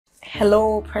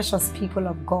Hello, precious people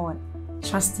of God.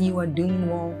 Trust you are doing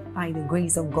well by the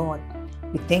grace of God.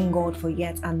 We thank God for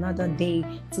yet another day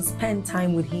to spend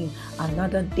time with Him,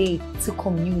 another day to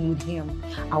commune with Him.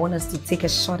 I want us to take a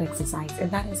short exercise, and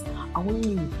that is, I want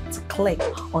you to click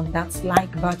on that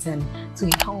like button to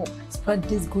help spread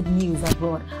this good news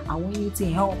abroad. I want you to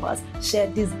help us share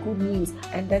this good news,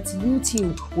 and that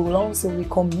YouTube will also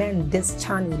recommend this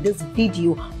channel, this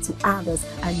video to others,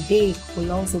 and they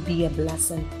will also be a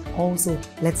blessing. Also,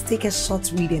 let's take a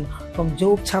short reading from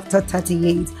Job chapter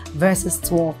 38 verses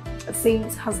 12. It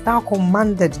says, "Hast thou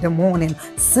commanded the morning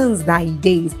since thy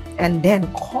days, and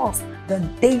then caused the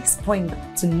day spring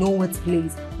to know its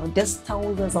place?" Now this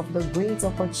tells us of the great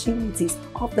opportunities,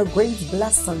 of the great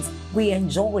blessings we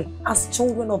enjoy as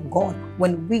children of God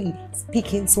when we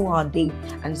speak into our day.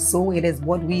 And so it is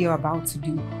what we are about to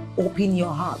do. Open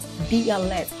your heart, be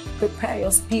alert, prepare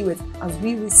your spirit as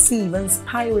we receive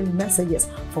inspiring messages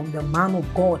from the man of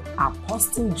God,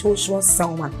 Apostle Joshua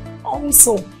Selman.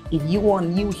 Also, if you are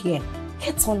new here,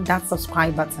 hit on that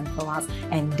subscribe button for us,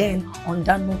 and then on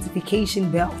that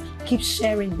notification bell. Keep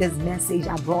sharing this message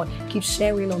abroad. Keep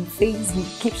sharing on Facebook.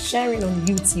 Keep sharing on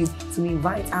YouTube to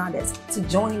invite others to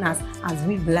join us as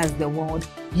we bless the world.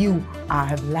 You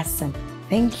are a blessing.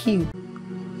 Thank you.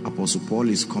 Apostle Paul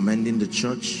is commending the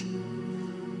church.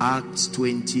 Acts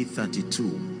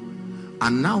 20:32.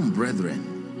 "And now, brethren,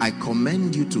 I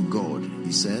commend you to God,"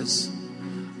 he says,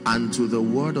 "and to the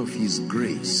word of his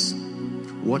grace."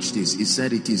 Watch this. He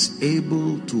said it is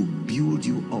able to build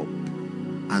you up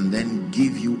and then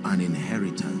give you an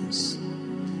inheritance.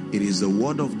 It is the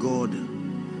word of God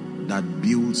that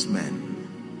builds men.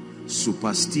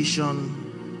 Superstition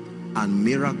and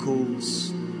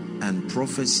miracles and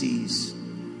prophecies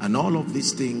and all of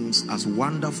these things, as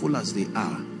wonderful as they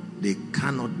are, they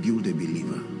cannot build a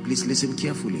believer. Please listen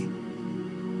carefully.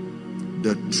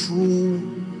 The true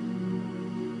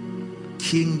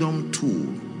kingdom tool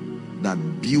that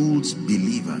builds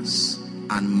believers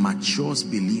and matures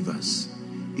believers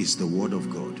is the word of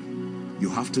God. You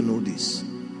have to know this.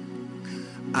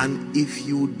 And if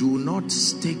you do not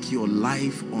stake your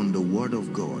life on the word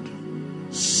of God,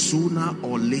 sooner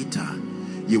or later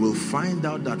you will find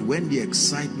out that when the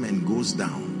excitement goes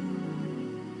down,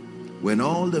 when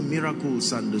all the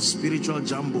miracles and the spiritual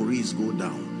jamborees go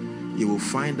down, you will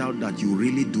find out that you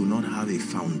really do not have a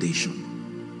foundation.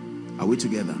 Are we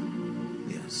together?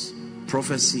 Yes.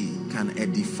 Prophecy can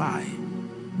edify,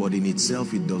 but in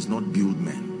itself it does not build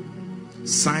men.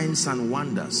 Signs and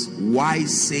wonders,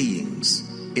 wise sayings,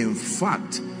 in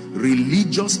fact,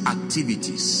 religious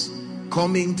activities,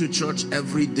 coming to church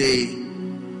every day,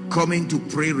 coming to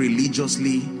pray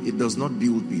religiously, it does not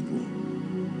build people.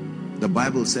 The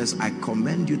Bible says, "I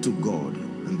commend you to God,"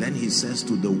 and then he says,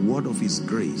 "to the word of his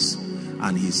grace,"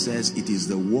 and he says it is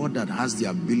the word that has the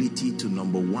ability to,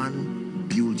 number one,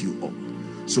 build you up.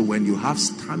 So when you have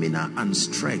stamina and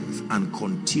strength and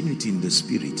continuity in the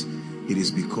spirit, it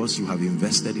is because you have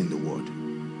invested in the word.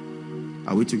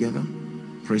 Are we together?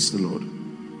 Praise the Lord.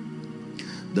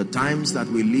 The times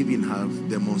that we live in have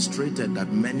demonstrated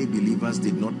that many believers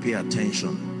did not pay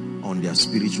attention on their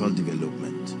spiritual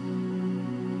development.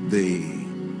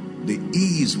 The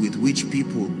ease with which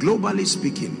people, globally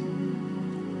speaking,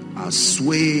 are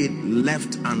swayed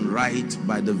left and right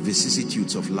by the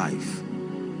vicissitudes of life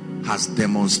has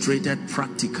demonstrated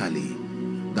practically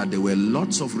that there were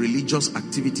lots of religious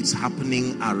activities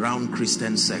happening around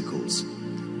Christian circles,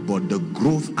 but the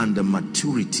growth and the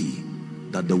maturity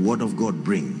that the word of God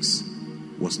brings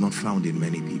was not found in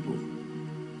many people.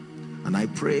 And I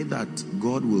pray that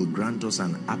God will grant us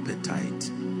an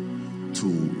appetite to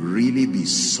really be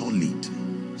solid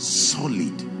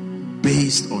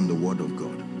based on the word of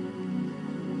God.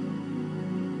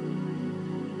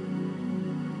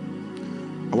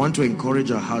 I want to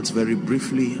encourage our hearts very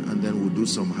briefly, and then we'll do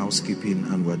some housekeeping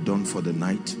and we're done for the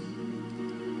night.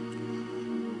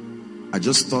 I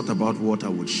just thought about what I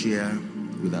would share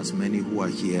with as many who are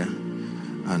here,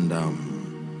 and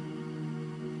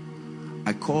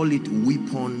I call it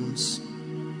weapons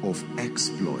of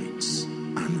exploits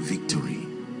and victory.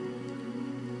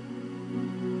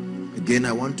 Again,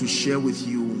 I want to share with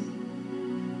you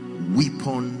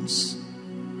weapons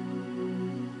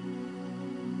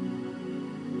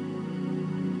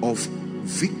of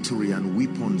victory and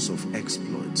weapons of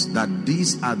exploits, that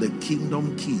these are the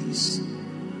kingdom keys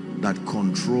that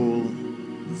control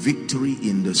victory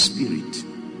in the spirit.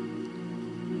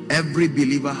 Every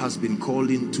believer has been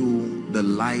called into the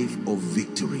life of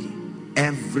victory.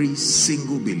 Every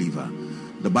single believer.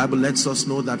 The Bible lets us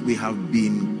know that we have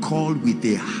been called with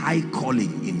a high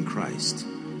calling in Christ.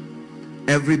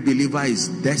 Every believer is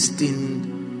destined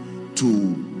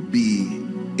to be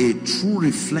a true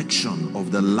reflection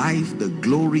of the life, the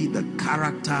glory, the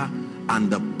character,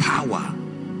 and the power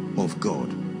of God.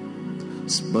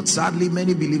 But sadly,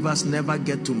 many believers never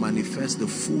get to manifest the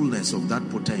fullness of that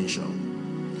potential.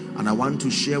 And I want to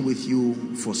share with you,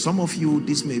 for some of you,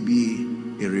 this may be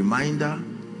a reminder.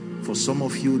 For some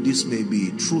of you, this may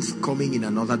be truth coming in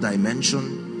another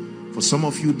dimension. For some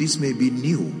of you, this may be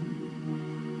new.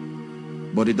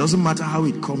 But it doesn't matter how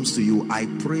it comes to you. I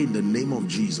pray in the name of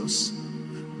Jesus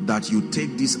that you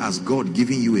take this as God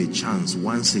giving you a chance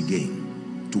once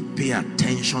again to pay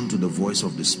attention to the voice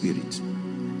of the Spirit.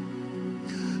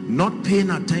 Not paying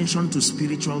attention to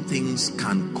spiritual things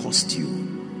can cost you.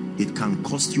 It can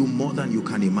cost you more than you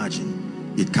can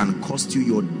imagine. It can cost you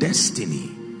your destiny.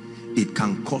 It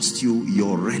can cost you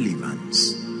your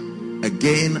relevance.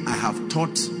 Again, I have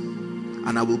taught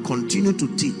and I will continue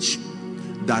to teach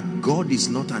that God is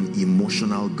not an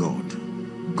emotional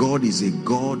God. God is a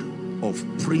God of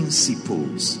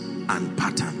principles and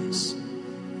patterns.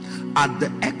 At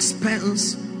the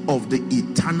expense of the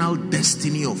eternal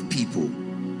destiny of people,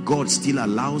 God still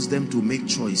allows them to make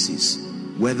choices,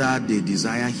 whether they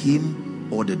desire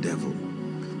him or the devil.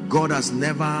 God has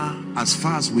never, as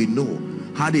far as we know,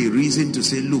 had a reason to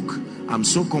say, look, I'm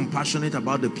so compassionate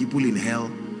about the people in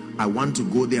hell, I want to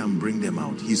go there and bring them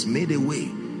out. He's made a way.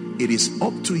 It is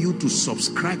up to you to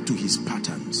subscribe to his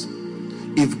patterns.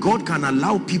 If God can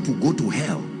allow people go to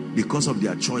hell because of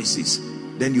their choices,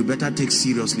 then you better take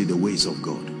seriously the ways of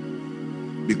God.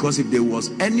 Because if there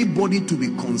was anybody to be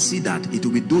considered, it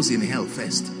will be those in hell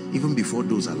first, even before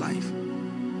those alive.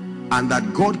 And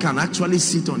that God can actually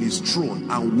sit on his throne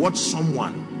and watch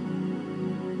someone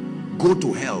go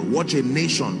to hell, watch a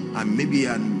nation, and maybe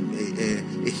a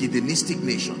heathenistic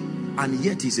nation, and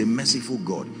yet he's a merciful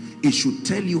God. It should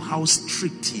tell you how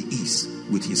strict he is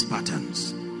with his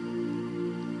patterns.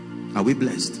 Are we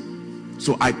blessed?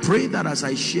 So I pray that as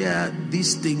I share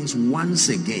these things once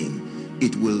again,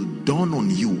 it will dawn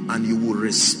on you and you will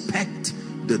respect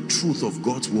the truth of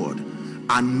God's word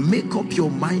and make up your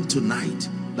mind tonight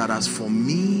that as for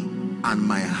me and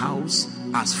my house,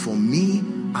 as for me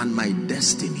and my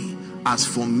destiny, as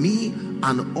for me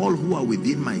and all who are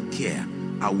within my care,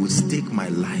 I will stake my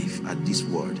life at this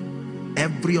word.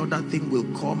 Every other thing will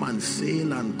come and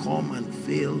fail and come and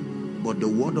fail, but the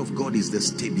word of God is the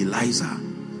stabilizer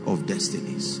of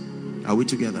destinies. Are we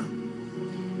together?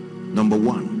 Number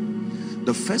one,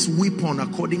 the first weapon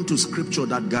according to scripture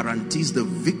that guarantees the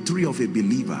victory of a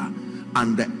believer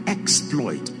and the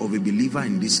exploit of a believer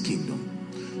in this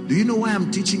kingdom. Do you know why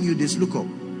I'm teaching you this? Look up.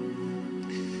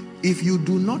 If you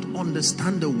do not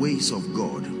understand the ways of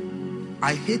God,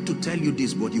 I hate to tell you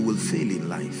this, but you will fail in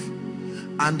life.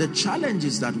 And the challenge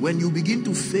is that when you begin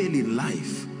to fail in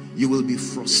life, you will be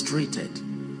frustrated.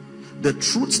 The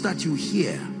truths that you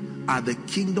hear are the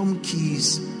kingdom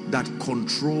keys that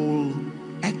control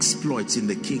exploits in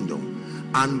the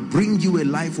kingdom and bring you a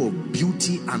life of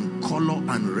beauty and color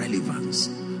and relevance.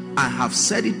 I have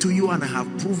said it to you and I have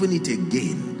proven it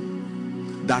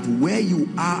again, that where you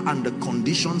are and the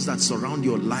conditions that surround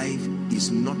your life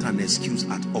is not an excuse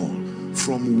at all.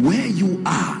 From where you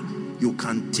are, you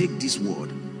can take this word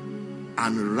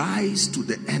and rise to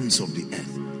the ends of the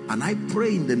earth. And I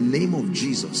pray in the name of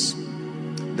Jesus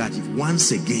that if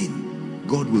once again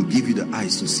God will give you the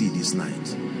eyes to see this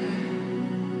night.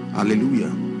 Hallelujah.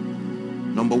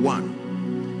 Number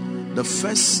one, the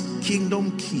first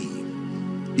kingdom key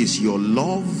is your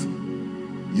love,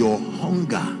 your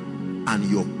hunger, and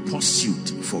your pursuit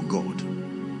for God.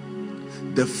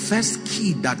 The first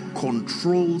key that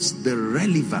controls the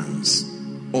relevance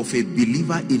of a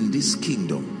believer in this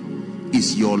kingdom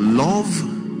is your love,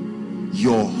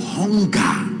 your hunger,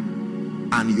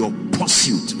 and your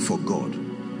pursuit for God.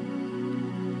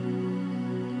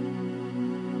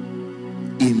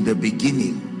 In the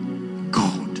beginning,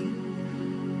 God.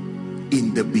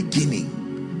 In the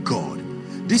beginning, God.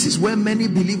 This is where many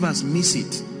believers miss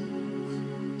it.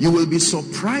 You will be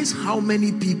surprised how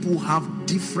many people have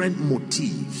different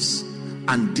motives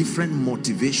and different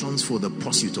motivations for the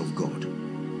pursuit of God.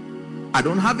 I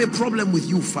don't have a problem with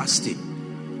you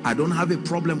fasting. I don't have a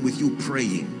problem with you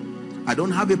praying. I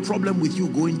don't have a problem with you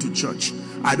going to church.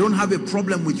 I don't have a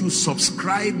problem with you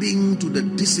subscribing to the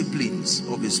disciplines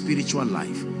of a spiritual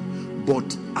life.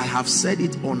 But I have said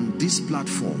it on this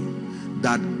platform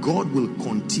that God will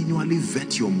continually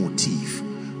vet your motive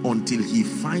until he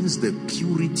finds the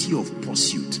purity of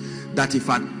pursuit. That if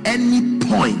at any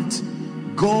point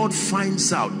God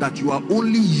finds out that you are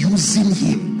only using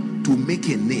him to make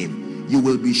a name, you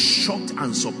will be shocked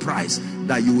and surprised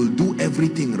that you will do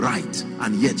everything right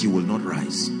and yet you will not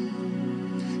rise.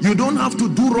 You don't have to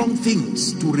do wrong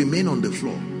things to remain on the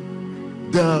floor.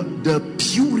 The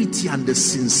purity and the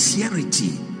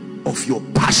sincerity of your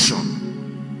passion.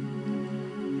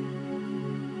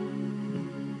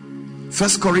 1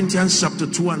 Corinthians chapter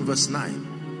 2 and verse 9.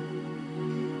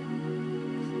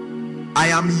 I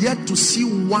am yet to see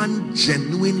one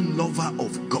genuine lover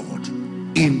of God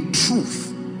in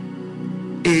truth.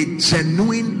 A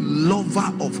genuine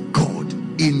lover of God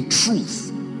in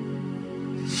truth.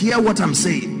 Hear what I'm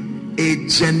saying. A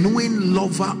genuine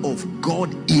lover of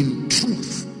God in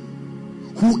truth,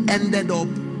 who ended up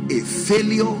a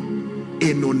failure,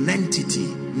 a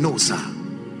nonentity. No, sir.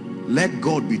 Let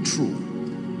God be true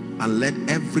and let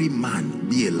every man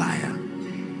be a liar.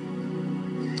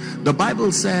 The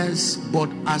Bible says, but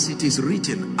as it is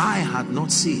written, I had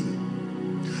not seen,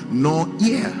 nor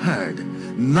ear heard,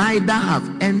 neither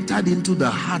have entered into the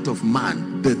heart of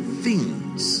man the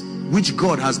things which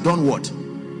God has done what?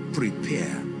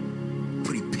 Prepare.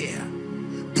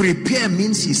 Prepare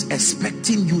means he's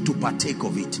expecting you to partake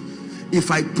of it. If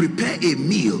I prepare a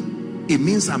meal, it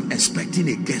means I'm expecting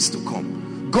a guest to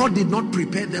come. God did not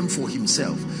prepare them for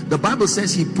himself. The Bible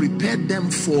says he prepared them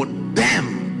for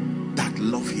them that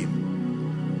love him.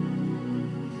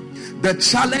 The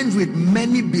challenge with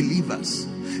many believers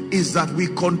is that we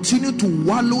continue to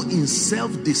wallow in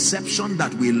self-deception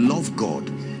that we love God.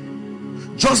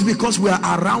 Just because we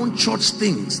are around church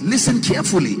things, listen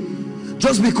carefully.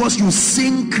 Just because you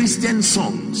sing Christian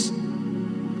songs,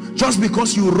 just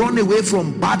because you run away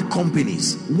from bad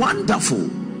companies, wonderful.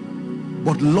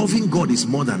 But loving God is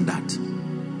more than that.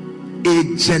 A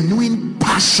genuine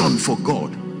passion for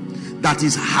God that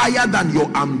is higher than your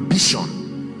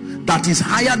ambition, that is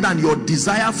higher than your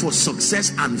desire for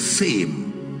success and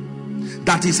fame,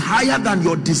 that is higher than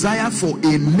your desire for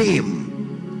a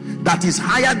name, that is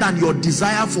higher than your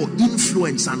desire for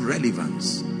influence and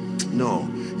relevance. No,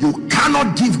 you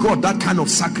cannot give God that kind of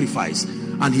sacrifice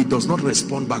and he does not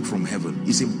respond back from heaven.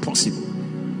 It's impossible.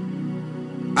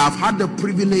 I've had the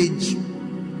privilege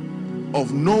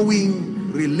of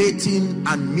knowing, relating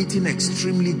and meeting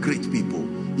extremely great people.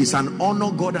 It's an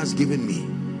honor God has given me.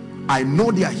 I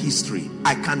know their history.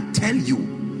 I can tell you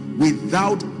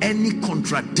without any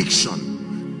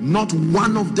contradiction, not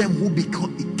one of them who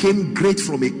became great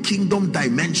from a kingdom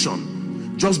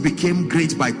dimension just became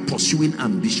great by pursuing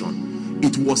ambition.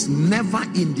 It was never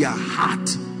in their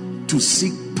heart to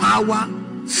seek power,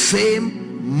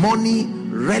 fame, money,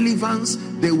 relevance.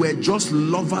 They were just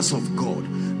lovers of God.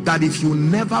 That if you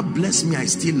never bless me, I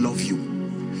still love you.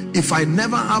 If I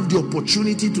never have the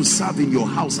opportunity to serve in your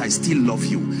house, I still love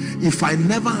you. If I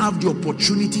never have the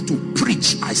opportunity to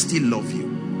preach, I still love you.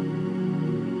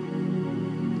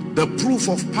 The proof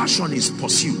of passion is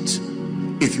pursuit.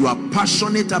 If you are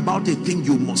passionate about a thing,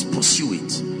 you must pursue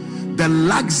it. The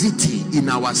laxity in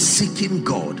our seeking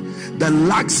God, the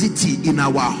laxity in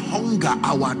our hunger,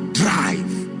 our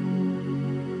drive.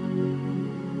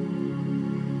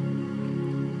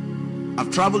 I've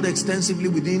traveled extensively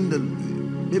within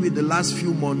maybe the last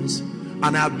few months,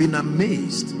 and I've been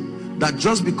amazed that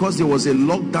just because there was a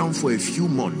lockdown for a few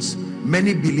months,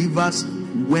 many believers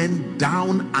went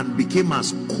down and became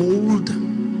as cold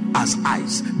as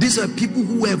ice. These are people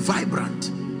who were vibrant.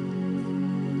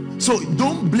 So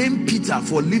don't blame Peter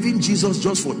for leaving Jesus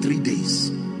just for 3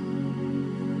 days.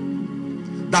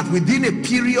 That within a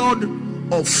period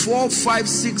of 4, 5,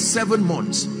 6, 7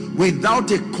 months, without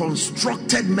a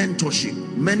constructed mentorship,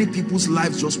 many people's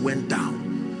lives just went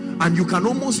down. And you can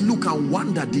almost look and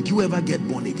wonder, did you ever get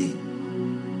born again?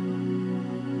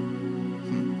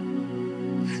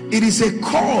 It is a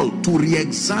call to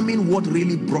re-examine what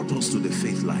really brought us to the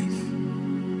faith life.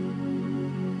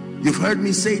 You've heard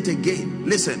me say it again.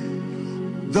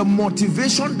 Listen, the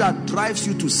motivation that drives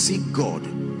you to seek God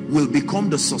will become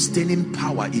the sustaining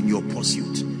power in your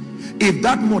pursuit. If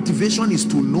that motivation is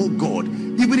to know God,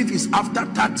 even if it's after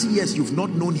 30 years you've not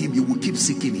known him, you will keep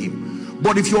seeking him.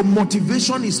 But if your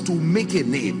motivation is to make a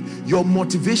name, your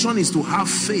motivation is to have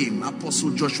fame,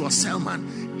 Apostle Joshua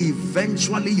Selman,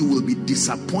 eventually you will be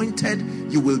disappointed,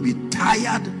 you will be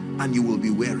tired, and you will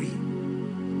be weary.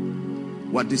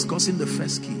 We're discussing the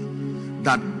first key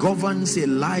that governs a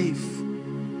life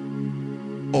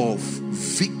of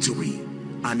victory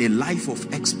and a life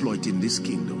of exploit in this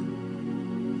kingdom.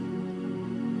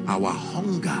 Our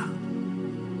hunger,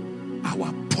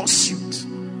 our pursuit.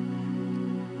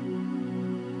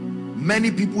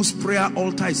 Many people's prayer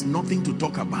altar is nothing to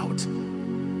talk about.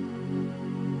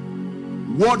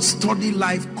 Word study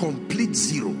life, complete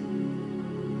zero.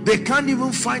 They can't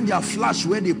even find their flash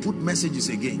where they put messages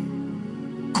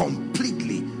again.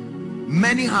 Completely.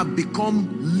 Many have become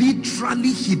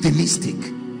literally hedonistic.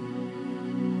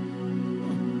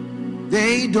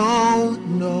 They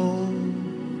don't know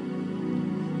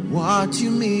what you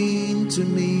mean to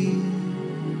me.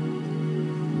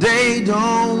 They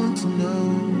don't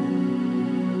know.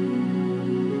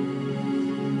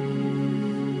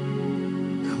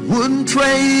 I wouldn't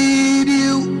trade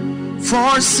you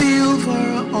for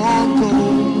silver or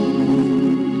gold.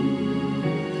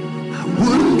 I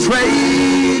wouldn't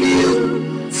trade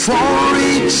you for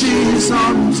riches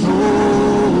untold.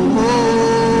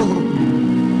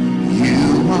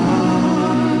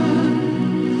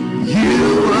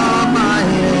 You are my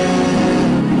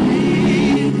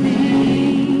everything.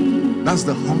 That's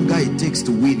the hunger it takes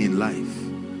to win in life.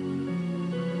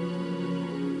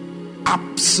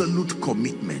 Absolute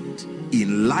commitment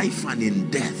in life and in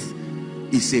death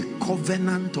is a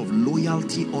covenant of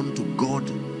loyalty unto God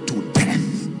to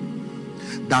death.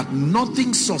 That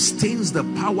nothing sustains the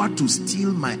power to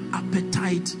steal my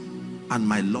appetite and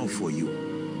my love for you.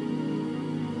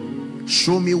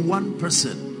 Show me one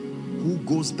person who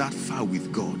goes that far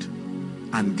with God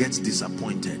and gets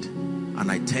disappointed,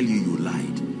 and I tell you, you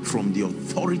lied. From the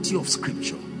authority of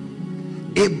scripture,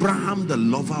 Abraham, the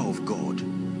lover of God,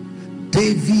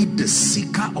 David, the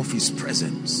seeker of his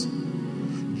presence,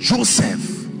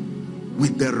 Joseph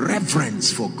with the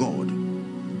reverence for God,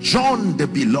 John the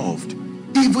beloved,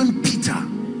 even Peter.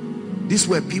 These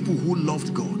were people who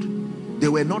loved God. They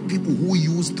were not people who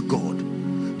used God.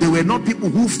 They were not people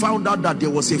who found out that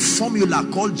there was a formula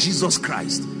called Jesus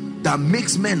Christ that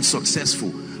makes men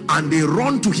successful, and they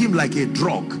run to him like a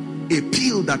drug, a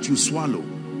pill that you swallow.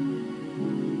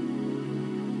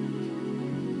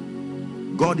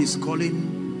 God is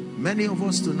calling many of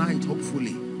us tonight,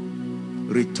 hopefully.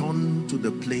 Return to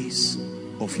the place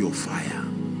of your fire.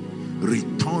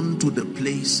 Return to the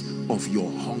place of your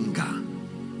hunger.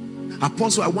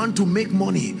 Apostle, I want to make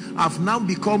money.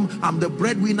 I'm the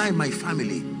breadwinner in my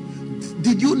family.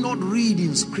 Did you not read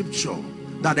in scripture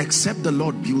that except the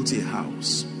Lord builds a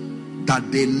house, that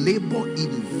they labor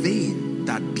in vain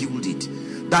that build it?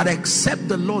 That except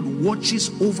the Lord watches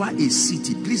over a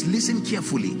city, please listen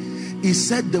carefully. He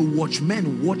said the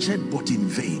watchmen watched but in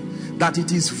vain. That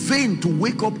it is vain to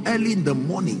wake up early in the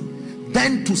morning,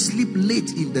 then to sleep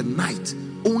late in the night,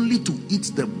 only to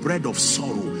eat the bread of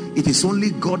sorrow. It is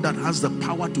only God that has the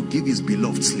power to give his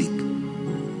beloved sleep.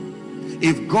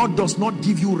 If God does not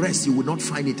give you rest, you will not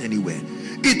find it anywhere.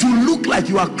 It will look like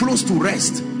you are close to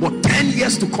rest, but 10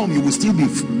 years to come, you will still be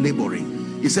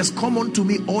laboring. He says, come unto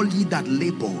me, all ye that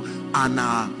labor and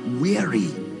are weary,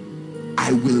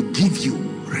 I will give you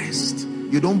rest.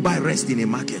 You don't buy rest in a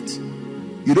market.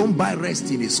 You don't buy rest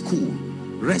in a school.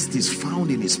 Rest is found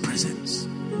in his presence.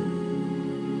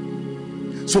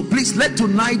 So please, let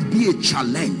tonight be a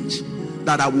challenge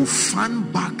that I will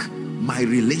fan back my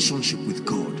relationship with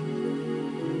God.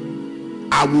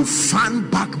 I will fan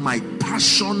back my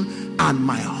passion and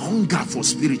my hunger for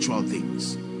spiritual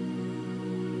things.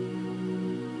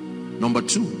 Number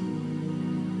two,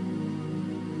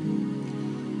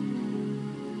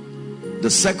 the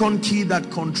second key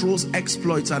that controls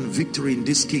exploits and victory in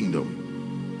this kingdom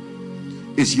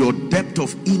is your depth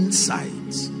of insight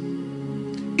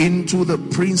into the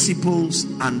principles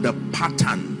and the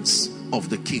patterns of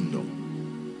the kingdom.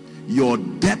 Your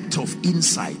depth of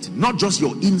insight, not just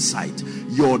your insight,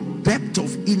 your depth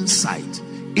of insight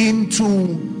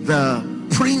into the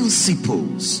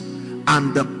principles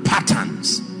and the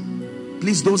patterns.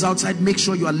 Please, those outside, make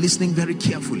sure you are listening very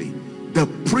carefully. The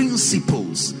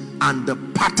principles and the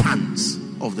patterns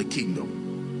of the kingdom.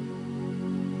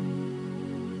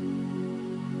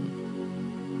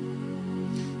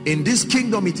 In this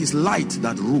kingdom, it is light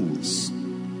that rules.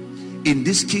 In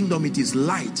this kingdom, it is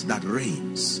light that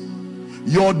reigns.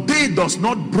 Your day does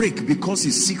not break because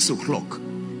it's 6 o'clock.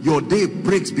 Your day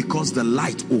breaks because the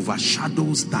light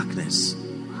overshadows darkness.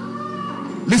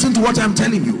 Listen to what I'm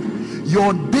telling you.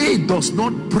 Your day does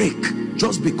not break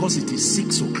just because it is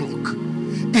 6 o'clock.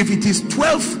 If it is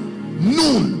 12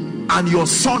 noon and your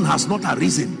sun has not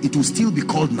arisen, it will still be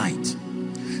called night.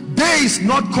 Day is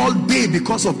not called day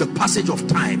because of the passage of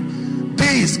time.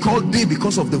 Day is called day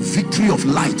because of the victory of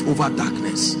light over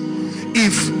darkness.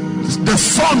 If the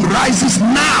sun rises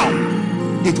now,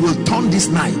 it will turn this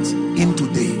night into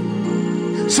day.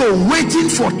 So waiting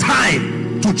for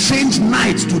time to change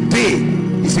night to day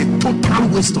is a total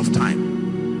waste of time.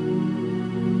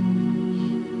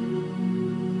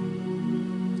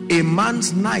 A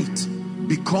man's night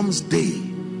becomes day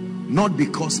not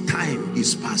because time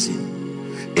is passing.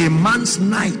 A man's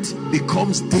night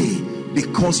becomes day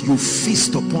because you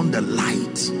feast upon the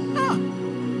light.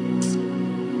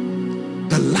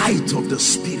 The light of the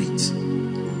Spirit.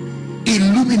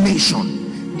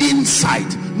 Illumination,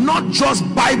 insight, not just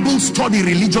Bible study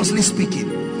religiously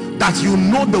speaking, that you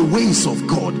know the ways of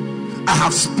God. I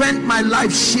have spent my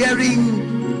life sharing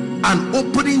and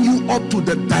opening you up to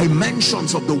the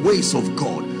dimensions of the ways of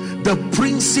God, the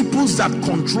principles that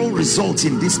control results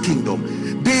in this kingdom.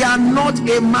 They are not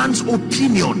a man's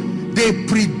opinion. They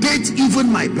predate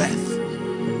even my birth.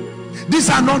 These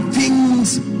are not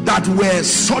things that were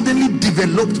suddenly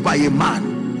developed by a man.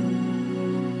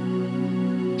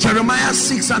 Jeremiah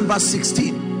 6 and verse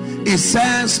 16, it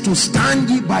says to stand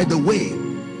ye by the way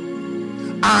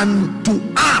and to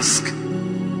ask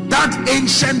that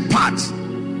ancient path,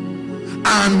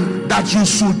 and that you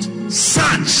should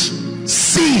search,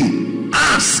 see,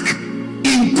 ask,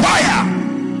 inquire,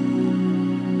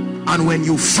 and when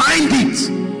you find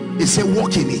it, it say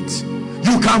walk in it.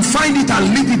 You can find it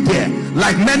and leave it there,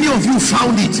 like many of you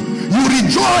found it. You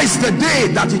rejoice the day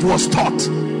that it was taught,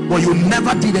 but you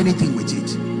never did anything with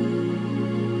it.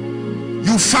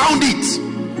 You found it.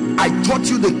 I taught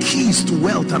you the keys to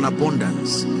wealth and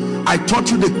abundance. I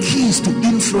taught you the keys to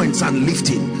influence and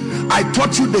lifting. I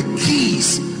taught you the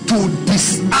keys to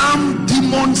disarm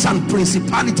demons and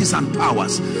principalities and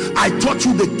powers. I taught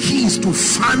you the keys to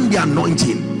fan the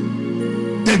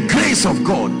anointing, the grace of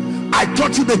God. I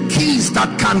taught you the keys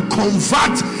that can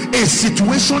convert a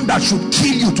situation that should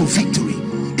kill you to victory.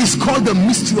 It's called the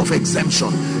mystery of exemption.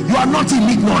 You are not in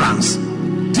ignorance.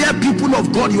 Dear people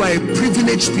of God, you are a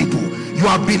privileged people. You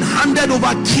have been handed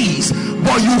over keys,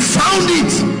 but you found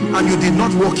it and you did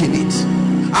not walk in it.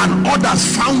 And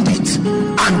others found it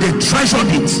and they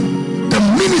treasured it. The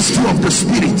ministry of the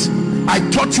Spirit. I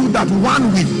taught you that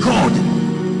one with God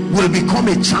will become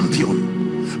a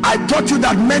champion. I taught you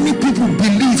that many people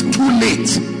believe too late.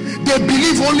 They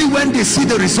believe only when they see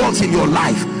the results in your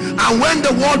life. And when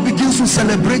the world begins to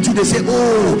celebrate you, they say,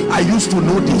 oh, I used to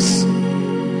know this.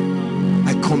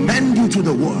 I commend you to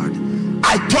the word.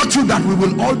 I taught you that we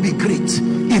will all be great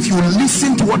if you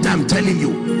listen to what I'm telling you.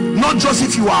 Not just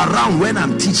if you are around when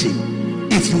I'm teaching.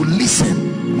 If you listen.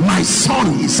 My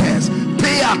son, he says,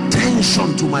 pay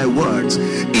attention to my words.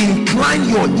 Incline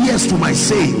your ears to my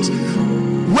sayings.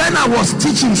 When I was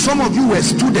teaching, some of you were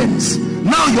students.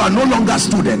 Now you are no longer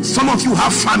students. Some of you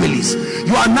have families.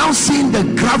 You are now seeing the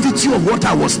gravity of what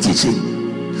I was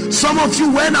teaching. Some of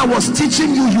you, when I was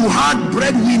teaching you, you had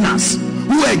breadwinners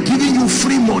who were giving you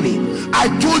free money. I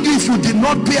told you if you did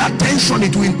not pay attention,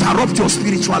 it will interrupt your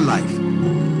spiritual life.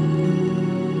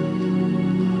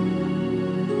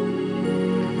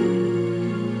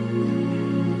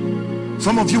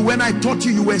 Some of you, when I taught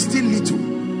you, you were still little.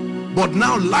 But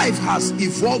now life has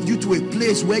evolved you to a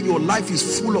place where your life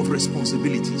is full of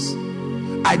responsibilities.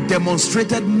 I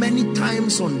demonstrated many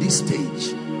times on this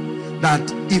stage that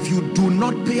if you do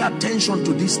not pay attention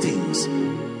to these things,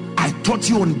 I taught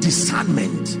you on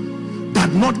discernment,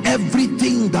 that not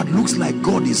everything that looks like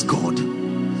God is God,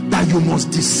 that you must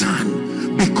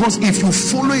discern, because if you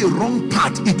follow a wrong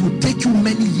path, it will take you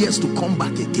many years to come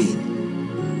back again.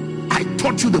 I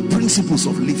taught you the principles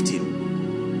of lifting.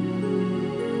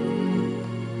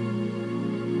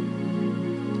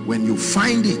 When you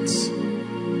find it,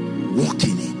 walk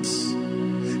in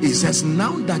it. It says,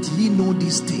 now that ye know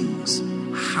these things,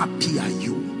 happy are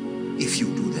you if you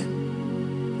do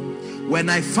them. When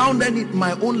I found them in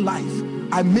my own life,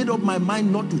 I made up my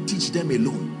mind not to teach them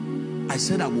alone. I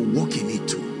said I will walk in it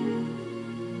too.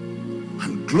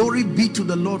 And glory be to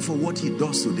the Lord for what he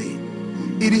does today.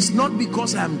 It is not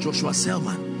because I am Joshua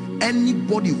Selman.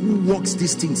 Anybody who walks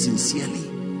this thing sincerely.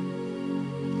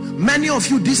 Many of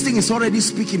you, this thing is already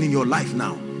speaking in your life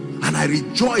now. And I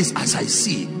rejoice as I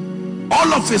see.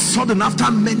 All of a sudden, after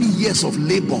many years of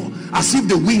labor, as if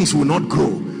the wings will not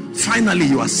grow, finally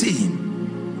you are seeing.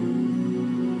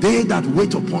 They that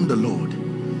wait upon the Lord,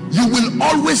 you will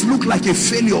always look like a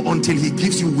failure until he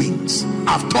gives you wings.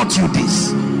 I've taught you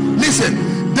this. Listen,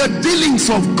 the dealings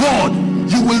of God,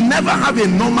 you will never have a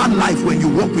normal life when you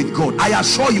walk with God. I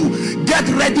assure you, get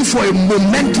ready for a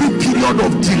momentary period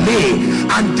of delay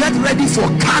and get ready for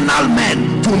carnal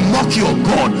men to mock your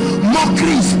God.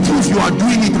 Mockery is proof you are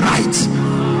doing it right.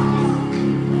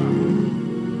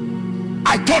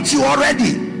 I taught you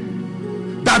already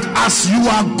that as you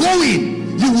are going,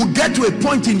 you will get to a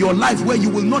point in your life where you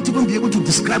will not even be able to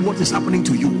describe what is happening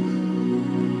to you.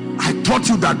 I taught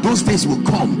you that those days will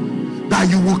come, that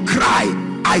you will cry.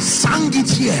 I sang it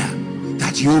here,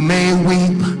 that you may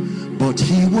weep, but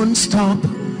he won't stop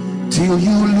till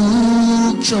you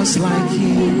look just like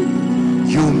him.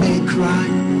 You may cry,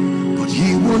 but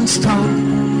he won't stop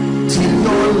till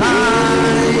your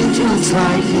life looks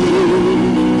like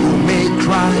him. You may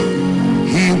cry,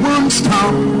 he won't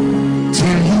stop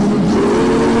till you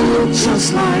look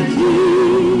just like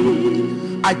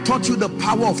him. I taught you the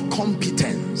power of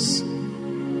competence.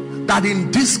 That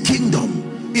in this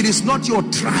kingdom, it is not your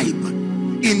tribe.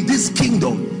 In this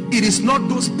kingdom, it is not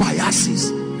those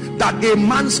biases. That a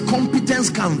man's competence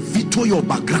can veto your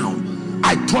background.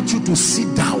 I taught you to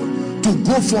sit down, to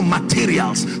go for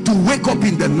materials, to wake up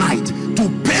in the night,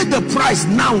 to pay the price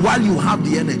now while you have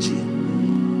the energy.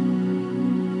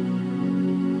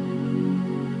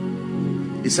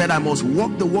 He said, I must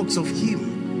walk the works of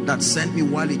him that sent me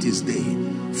while it is day,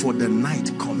 for the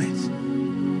night cometh.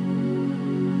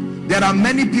 There are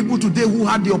many people today who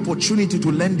had the opportunity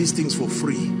to learn these things for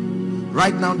free.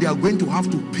 Right now they are going to have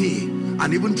to pay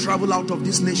and even travel out of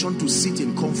this nation to sit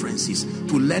in conferences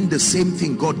to learn the same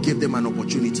thing God gave them an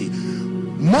opportunity.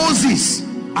 Moses,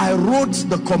 I wrote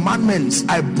the commandments,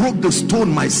 I broke the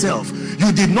stone myself.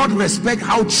 You did not respect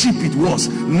how cheap it was.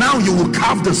 Now you will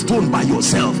carve the stone by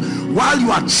yourself. While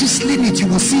you are chiseling it, you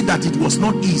will see that it was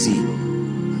not easy.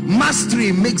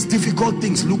 Mastery makes difficult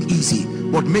things look easy,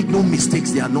 but make no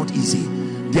mistakes, they are not easy.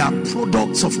 They are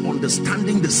products of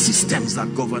understanding the systems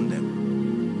that govern them.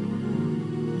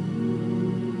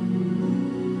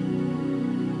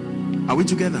 Are we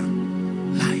together?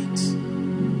 Light.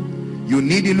 You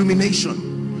need illumination.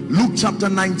 Luke chapter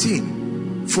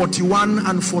 19, 41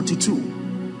 and 42.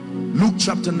 Luke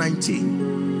chapter 19.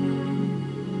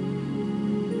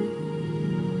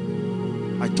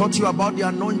 I taught you about the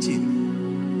anointing.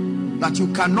 That you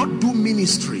cannot do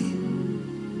ministry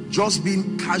just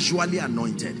being casually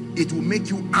anointed. It will make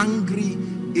you angry.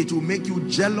 It will make you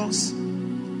jealous.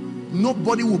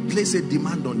 Nobody will place a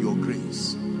demand on your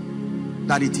grace.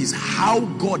 That it is how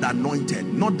God anointed,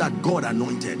 not that God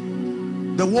anointed.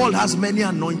 The world has many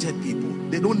anointed people.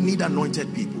 They don't need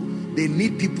anointed people. They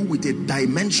need people with a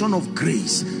dimension of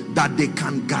grace that they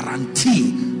can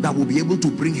guarantee that will be able to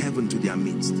bring heaven to their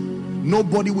midst.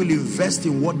 Nobody will invest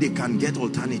in what they can get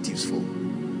alternatives for.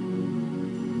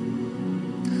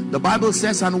 The Bible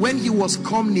says, and when he was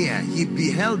come near, he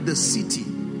beheld the city.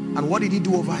 And what did he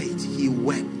do over it? He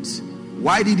wept.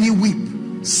 Why did he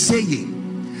weep? Saying,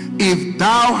 if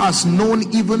thou hast known,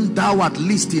 even thou at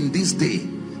least in this day,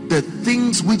 the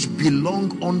things which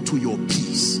belong unto your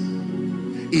peace.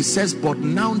 It says, but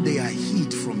now they are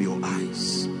hid from your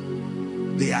eyes.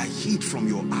 They are hid from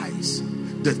your eyes.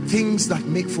 The things that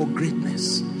make for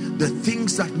greatness, the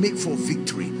things that make for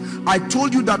victory. I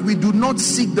told you that we do not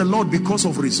seek the Lord because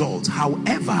of results.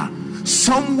 However,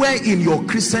 somewhere in your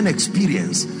Christian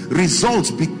experience,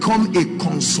 results become a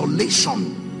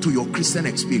consolation to your Christian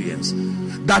experience.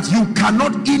 That you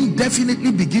cannot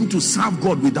indefinitely begin to serve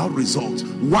God without results.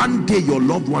 One day your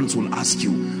loved ones will ask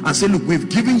you and say, look, we've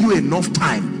given you enough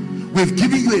time. We've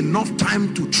given you enough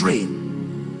time to train.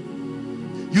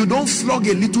 You don't flog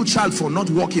a little child for not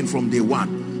walking from day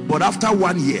one. But after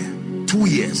 1 year, 2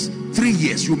 years, 3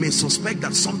 years, you may suspect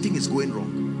that something is going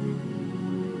wrong.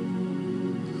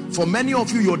 For many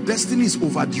of you, your destiny is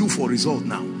overdue for result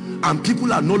now. And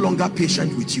people are no longer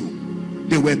patient with you.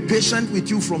 They were patient with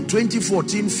you from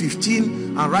 2014,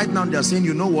 15, and right now they're saying,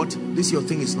 you know what, this your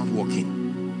thing is not working.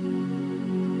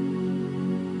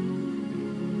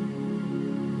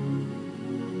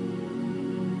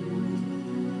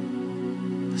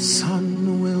 The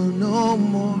sun will no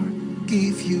more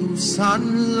give you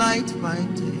sunlight by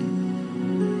day.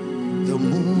 The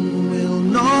moon will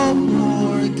no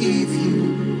more give you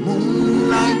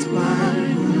moonlight by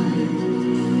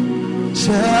night.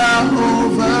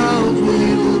 Jehovah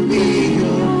will be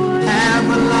your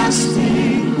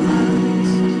everlasting light.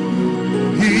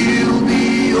 He'll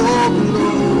be your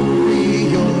glory,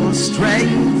 your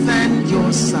strength and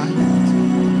your sight.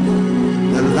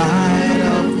 The light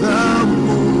of the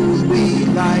moon will be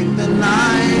like the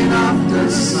light of the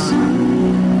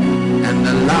sun, and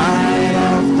the light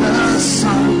of the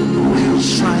sun will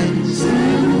shine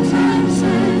 7 times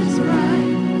as bright.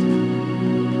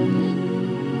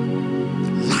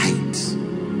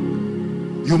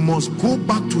 You must go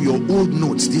back to your old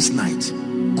notes this night.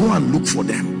 Go and look for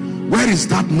them. Where is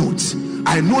that note?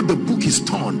 I know the book is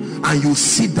torn, and you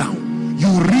sit down.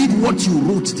 You read what you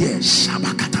wrote there.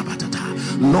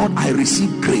 Lord, I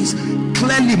receive grace.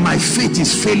 Clearly my faith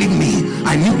is failing me.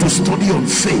 I need to study on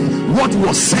faith. What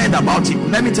was said about it?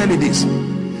 Let me tell you this.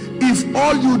 If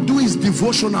all you do is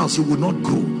devotionals, you will not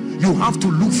grow. You have to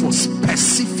look for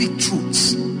specific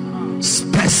truths.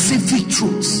 Specific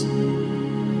truths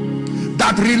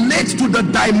that relate to the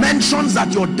dimensions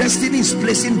that your destiny is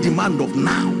placing demand of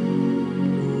now.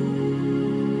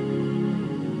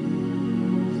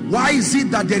 Why is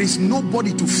it that there is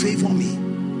nobody to favor me?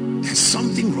 There's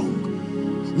something wrong.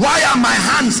 Why are my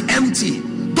hands empty?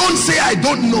 Don't say I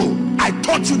don't know. I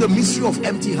taught you the mystery of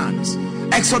empty hands.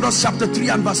 Exodus chapter 3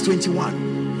 and verse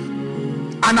 21.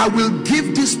 And I will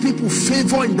give these people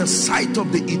favor in the sight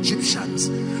of the Egyptians,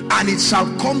 and it shall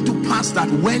come to pass that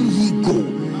when ye go,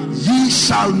 ye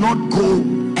shall not go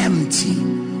empty.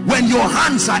 When your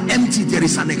hands are empty, there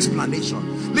is an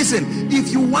explanation. Listen,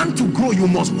 if you want to grow, you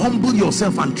must humble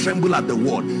yourself and tremble at the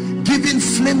word. Giving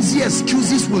flimsy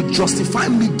excuses will justify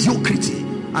mediocrity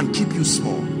and keep you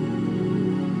small.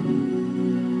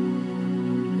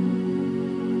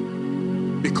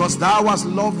 Because thou hast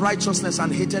loved righteousness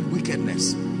and hated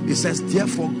wickedness, it says,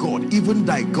 therefore God, even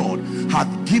thy God,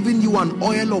 hath given you an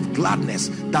oil of gladness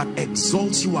that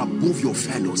exalts you above your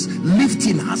fellows.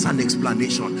 Lifting has an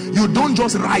explanation. You don't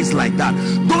just rise like that.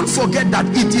 Don't forget that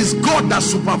it is God that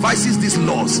supervises these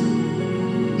laws,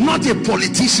 not a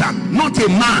politician, not a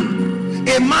man.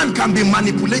 A man can be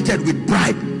manipulated with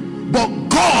bribe, but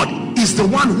God is the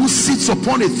one who sits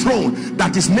upon a throne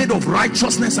that is made of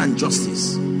righteousness and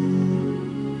justice.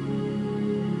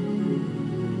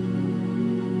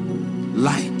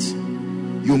 Light.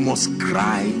 You must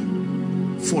cry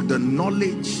for the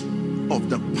knowledge of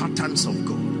the patterns of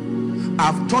God.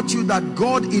 I've taught you that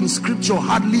God in scripture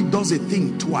hardly does a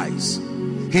thing twice.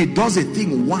 He does a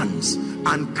thing once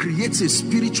and creates a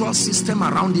spiritual system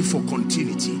around it for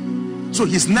continuity. So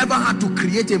he's never had to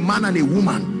create a man and a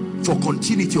woman for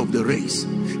continuity of the race.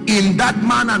 In that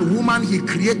man and woman, he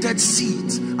created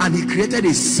seeds and he created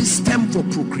a system for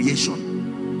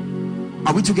procreation.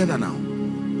 Are we together now?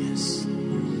 Yes.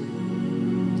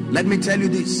 Let me tell you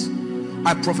this.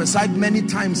 I prophesied many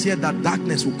times here that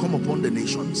darkness will come upon the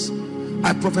nations.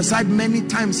 I prophesied many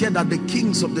times here that the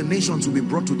kings of the nations will be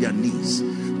brought to their knees,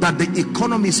 that the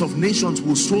economies of nations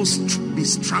will so be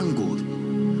strangled,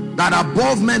 that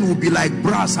above men will be like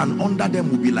brass and under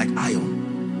them will be like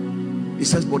iron. He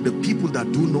says, but the people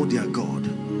that do know their God,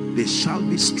 they shall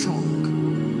be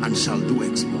strong and shall do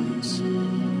exploits.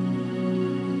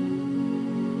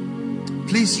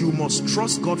 Please, you must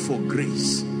trust God for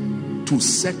grace to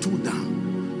settle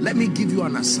down. Let me give you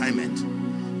an assignment.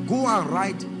 Go and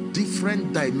write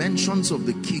different dimensions of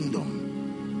the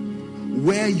kingdom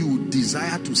where you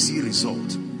desire to see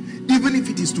result. Even if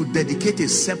it is to dedicate a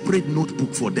separate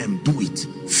notebook for them, do it.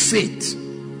 Faith,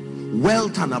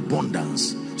 wealth and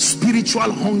abundance,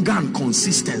 spiritual hunger and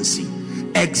consistency,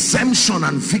 exemption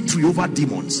and victory over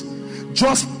demons.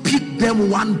 Just pick them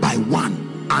one by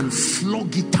one and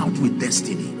flog it out with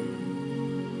destiny.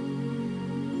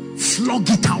 Flog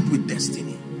it out with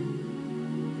destiny.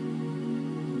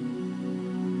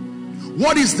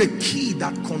 What is the key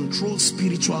that controls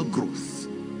spiritual growth?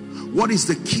 What is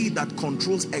the key that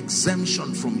controls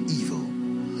exemption from evil?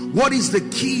 What is the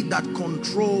key that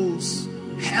controls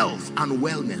health and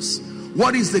wellness?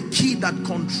 What is the key that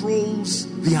controls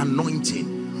the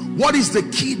anointing? What is the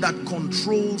key that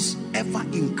controls ever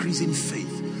increasing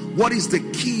faith? What is the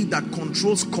key that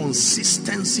controls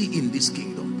consistency in this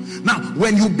kingdom? Now,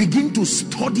 when you begin to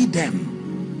study them,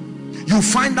 you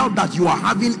find out that you are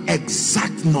having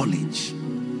exact knowledge.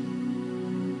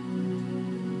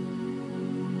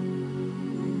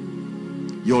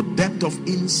 Your depth of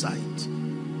insight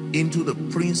into the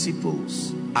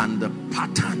principles and the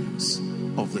patterns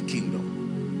of the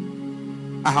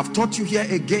kingdom. I have taught you here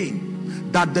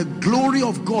again that the glory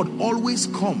of God always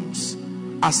comes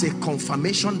as a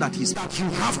confirmation that you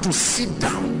have to sit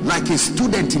down like a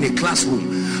student in a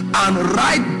classroom and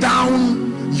write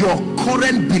down your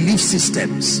current belief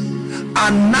systems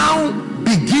and now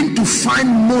begin to find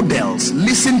models.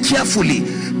 Listen carefully.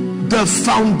 The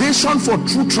foundation for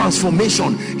true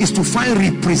transformation is to find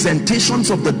representations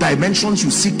of the dimensions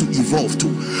you seek to evolve to.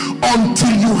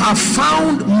 Until you have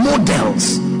found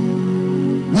models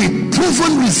with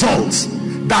proven results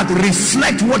that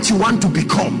reflect what you want to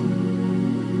become.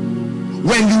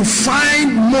 When you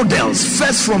find models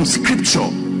first from scripture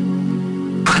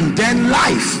and then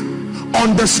life,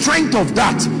 on the strength of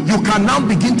that you can now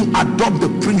begin to adopt the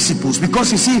principles, because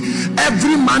you see,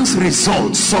 every man's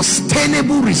result,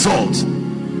 sustainable result,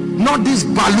 not this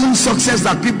balloon success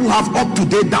that people have up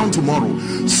today down tomorrow.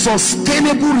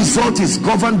 Sustainable result is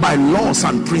governed by laws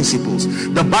and principles.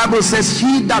 The Bible says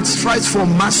he that strives for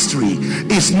mastery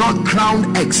is not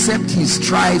crowned except he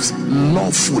strives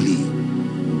lawfully.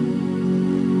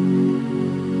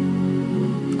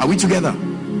 Are we together?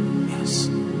 Yes.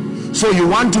 So you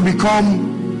want to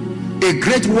become a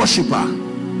great worshiper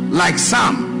like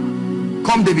Sam?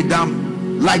 Come David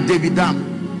Dam, like David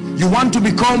Dam. You want to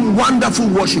become wonderful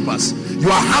worshipers. You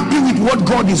are happy with what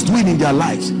God is doing in their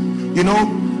lives. You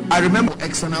know, I remember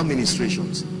external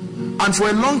ministrations, and for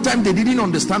a long time they didn't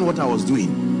understand what I was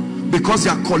doing because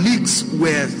their colleagues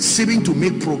were seeming to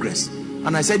make progress.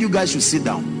 And I said, you guys should sit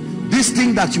down. This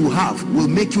thing that you have will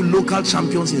make you local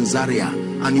champions in Zaria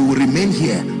and you will remain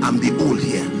here and be old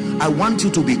here. I want you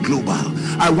to be global.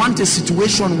 I want a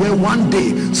situation where one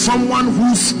day someone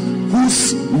whose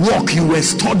work you were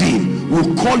studying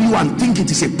will call you and think it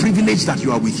is a privilege that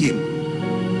you are with him.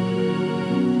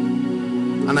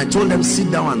 And I told them,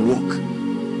 sit down and walk.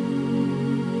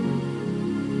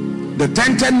 The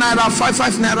 10 naira,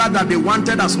 5 naira that they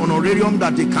wanted as honorarium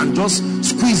that they can just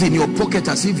squeeze in your pocket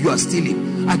as if you are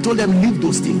stealing, I told them, leave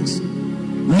those things.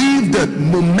 Leave the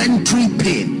momentary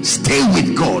pain. Stay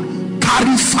with God.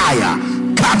 Carry fire.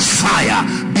 Catch fire.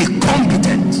 Be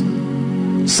competent.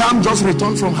 Sam just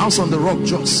returned from House on the Rock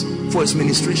just for his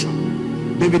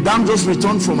ministration. Baby Dam just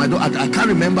returned from, I can't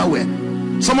remember where.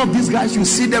 Some of these guys, you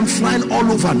see them flying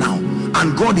all over now,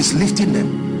 and God is lifting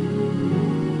them.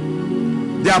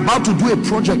 They are about to do a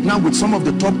project now with some of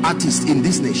the top artists in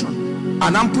this nation,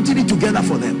 and I'm putting it together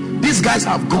for them. These guys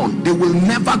have gone. They will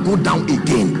never go down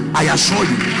again, I assure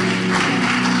you.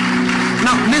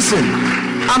 Now listen,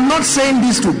 I'm not saying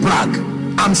this to brag.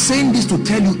 I'm saying this to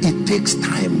tell you it takes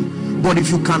time. But if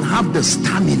you can have the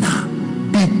stamina,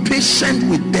 be patient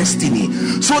with destiny,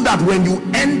 so that when you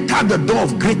enter the door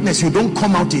of greatness, you don't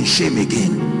come out in shame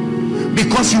again.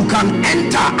 Because you can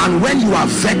enter, and when you are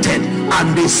vetted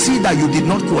and they see that you did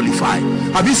not qualify.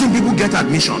 Have you seen people get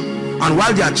admission, and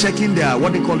while they are checking their,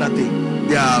 what they call that thing,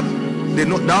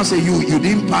 they'll say you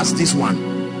didn't pass this one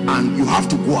and you have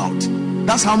to go out.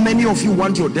 That's how many of you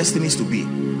want your destinies to be.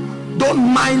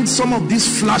 Don't mind some of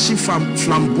these flashy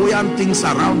flamboyant things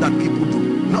around that people do.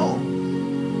 No,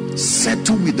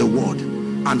 settle with the word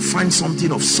and find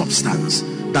something of substance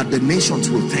that the nations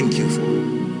will thank you for.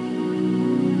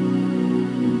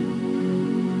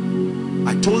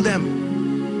 I told them,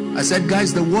 I said,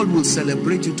 guys, the world will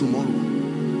celebrate you tomorrow.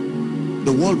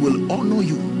 The world will honor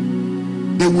you.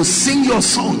 They will sing your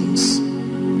songs.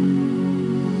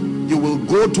 You will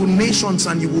go to nations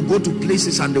and you will go to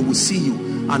places and they will see you,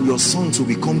 and your songs will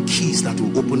become keys that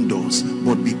will open doors.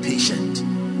 But be patient.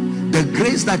 The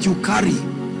grace that you carry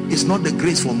is not the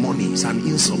grace for money. It's an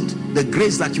insult. The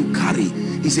grace that you carry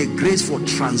is a grace for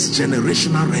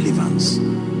transgenerational relevance.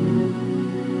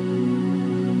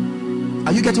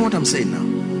 Are you getting what I'm saying now?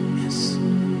 Yes.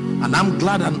 And I'm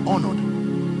glad and honored.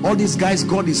 All these guys,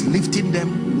 God is lifting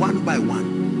them one by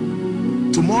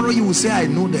one. Tomorrow you will say, I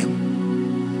know them.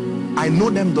 I know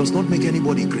them does not make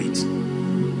anybody great.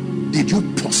 Did you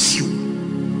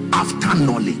pursue after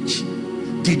knowledge?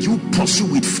 Did you pursue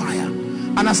with fire?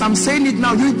 And as I'm saying it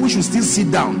now, you people should still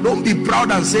sit down. Don't be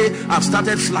proud and say, I've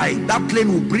started flying. That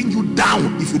plane will bring you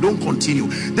down if you don't continue.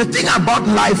 The thing about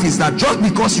life is that just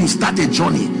because you start a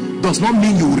journey does not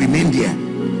mean you will remain there.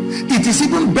 It is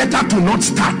even better to not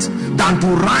start than to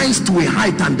rise to a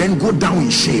height and then go down in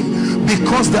shame,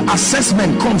 because the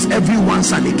assessment comes every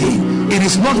once and again. It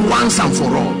is not once and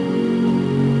for all.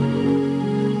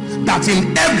 That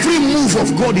in every move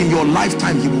of God in your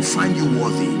lifetime, He will find you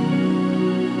worthy,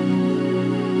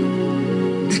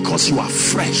 because you are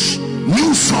fresh.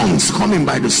 New songs coming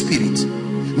by the Spirit,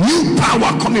 new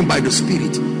power coming by the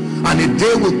Spirit. And a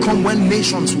day will come when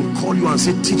nations will call you and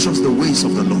say, teach us the ways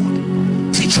of the Lord.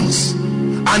 Teach us.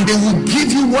 And they will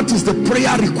give you what is the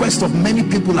prayer request of many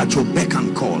people at your beck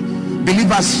and call.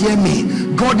 Believers, hear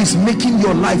me. God is making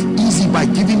your life easy by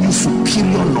giving you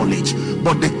superior knowledge,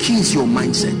 but the key is your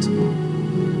mindset.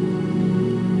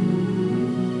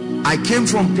 I came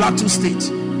from Plateau State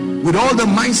with all the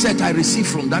mindset I received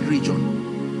from that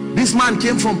region. This man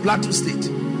came from Plateau State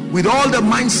with all the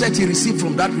mindset he received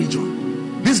from that region.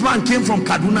 This man came from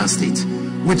Kaduna State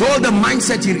with all the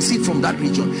mindset he received from that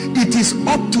region. It is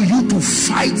up to you to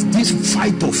fight this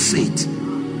fight of faith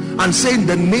and say, in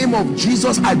the name of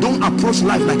Jesus, I don't approach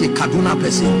life like a Kaduna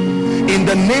person. In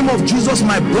the name of Jesus,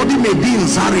 my body may be in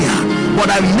Zaria,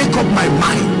 but I make up my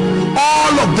mind.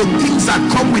 All of the things that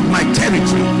come with my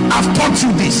territory, I've taught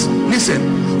you this.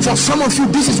 Listen, for some of you,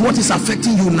 this is what is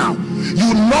affecting you now.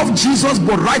 You love Jesus,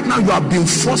 but right now you are being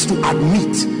forced to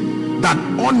admit that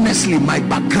honestly my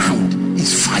background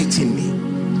is fighting me.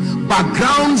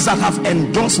 Backgrounds that have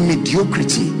endorsed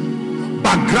mediocrity,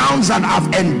 backgrounds that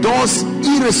have endorsed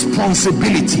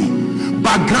irresponsibility,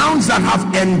 backgrounds that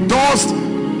have endorsed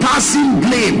passing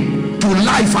blame to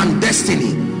life and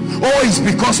destiny. Oh, it's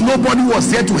because nobody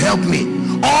was there to help me.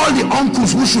 All the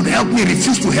uncles who should help me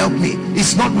refused to help me.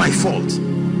 It's not my fault.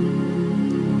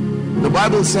 The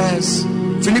Bible says,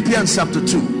 Philippians chapter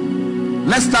 2.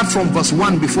 Let's start from verse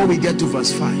 1 before we get to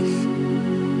verse 5.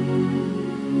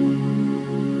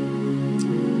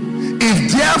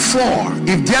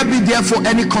 If there be therefore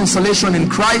any consolation in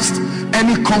Christ,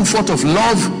 any comfort of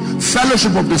love,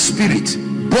 fellowship of the Spirit,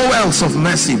 bowels of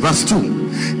mercy. Verse 2.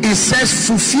 It says,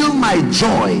 fulfill my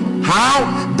joy. How?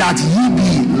 That ye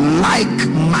be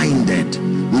like-minded.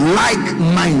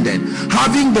 Like-minded,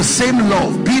 having the same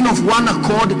love, being of one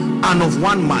accord and of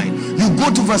one mind. You go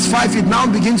to verse 5, it now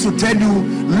begins to tell you,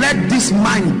 let this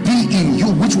mind be in you,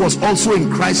 which was also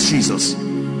in Christ Jesus.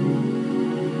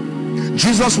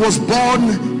 Jesus was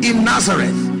born in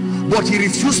Nazareth, but he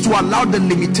refused to allow the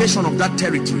limitation of that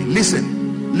territory.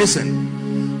 Listen,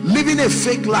 living a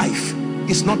fake life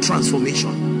is not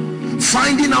transformation.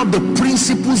 Finding out the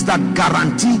principles that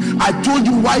guarantee. I told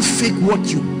you why fake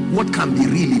what can be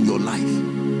real in your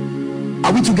life.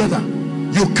 Are we together?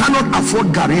 You cannot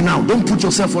afford Gary now. Don't put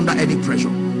yourself under any pressure.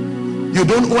 You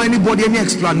don't owe anybody any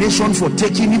explanation for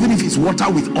taking, even if it's water,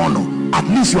 with honor. At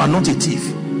least you are not a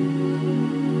thief.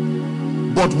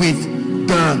 But with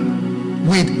the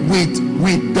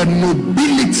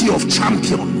nobility of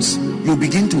champions, you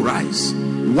begin to rise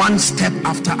one step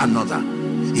after another.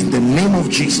 In the name of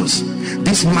Jesus,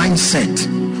 this mindset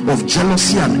of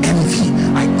jealousy and envy,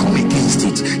 I come against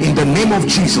it in the name of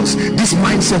Jesus. This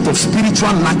mindset of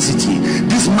spiritual laxity,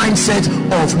 this mindset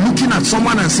of looking at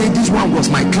someone and saying, this one was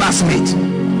my classmate.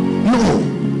 No,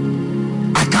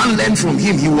 I can't learn from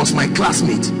him, he was my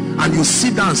classmate. And you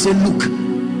sit down and say, look,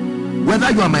 whether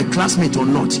you are my classmate or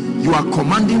not, you are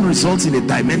commanding results in a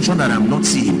dimension that I'm not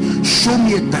seeing. Show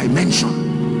me a dimension.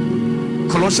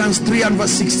 Colossians 3 and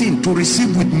verse 16, to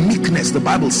receive with meekness, the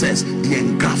Bible says, the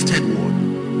engrafted word.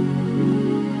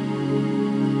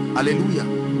 Hallelujah.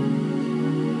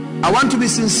 I want to be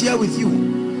sincere with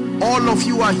you. All of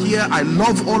you are here. I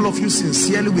love all of you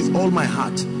sincerely with all my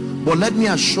heart. But let me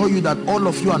assure you that all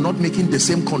of you are not making the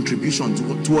same contribution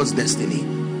towards destiny.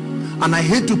 And I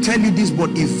hate to tell you this, but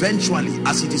eventually,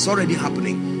 as it is already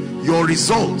happening, your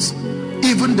results,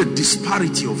 even the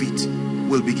disparity of it,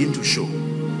 will begin to show.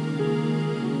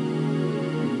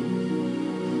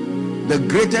 The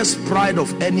greatest pride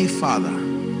of any father,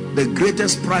 the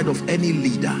greatest pride of any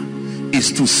leader,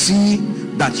 is to see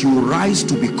that you rise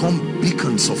to become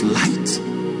beacons of light.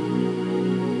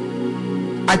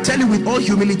 I tell you with all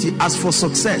humility, as for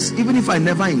success, even if I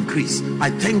never increase, I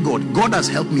thank God. God has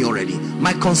helped me already.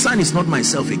 My concern is not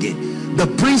myself again. The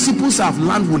principles I've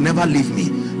learned will never leave me.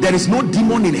 There is no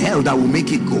demon in hell that will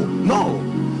make it go. No,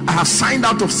 I have signed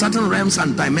out of certain realms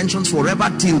and dimensions forever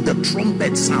till the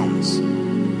trumpet sounds.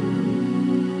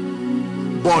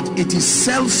 But it is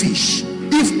selfish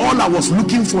if all I was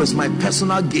looking for is my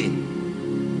personal gain.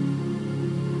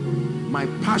 My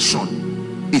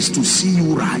passion is to see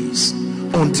you rise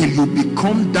until you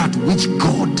become that which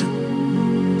God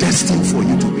destined for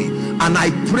you to be. And I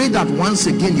pray that once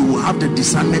again you will have the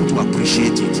discernment to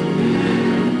appreciate it.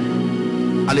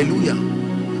 Hallelujah.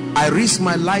 I risked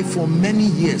my life for many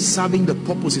years serving the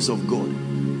purposes of God.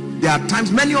 There are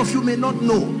times, many of you may not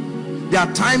know, there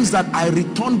are times that I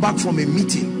return back from a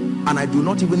meeting and I do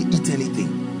not even eat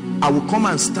anything. I will come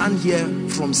and stand here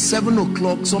from 7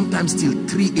 o'clock, sometimes till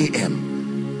 3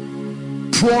 a.m.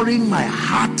 pouring my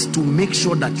heart to make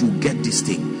sure that you get this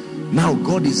thing. Now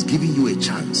God is giving you a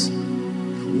chance.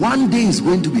 One day is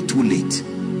going to be too late.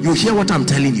 You hear what I'm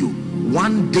telling you?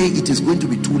 One day it is going to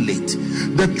be too late.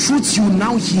 The truths you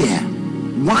now hear,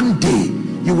 one day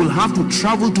you will have to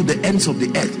travel to the ends of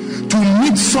the earth to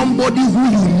meet somebody who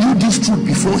you knew this truth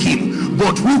before him,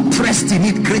 but who pressed in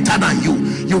it greater than you.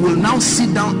 You will now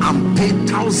sit down and pay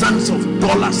thousands of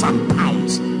dollars and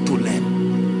pounds to learn.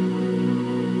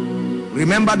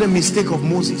 Remember the mistake of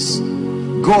Moses.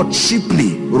 God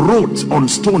cheaply wrote on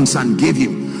stones and gave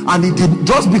him, and he did,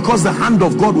 just because the hand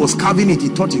of God was carving it, he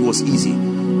thought it was easy.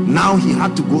 Now he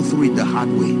had to go through it the hard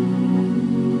way.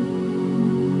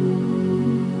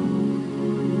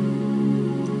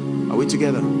 Are we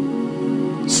together?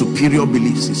 Superior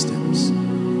belief systems,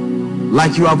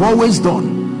 like you have always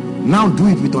done, now do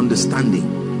it with understanding.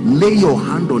 Lay your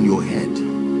hand on your head,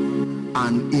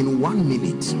 and in 1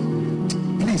 minute,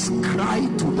 please cry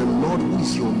to the Lord who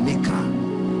is your maker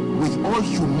with all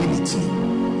humility.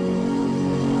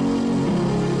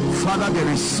 Father, there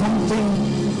is something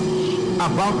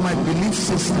about my belief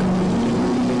system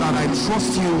that I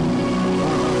trust you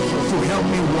to help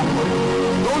me walk on.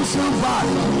 Don't feel bad.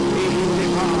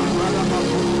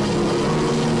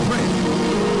 Pray.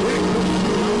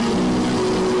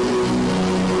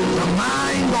 The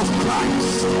mind of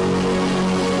Christ,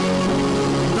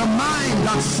 the mind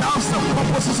that serves the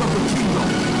purposes of the kingdom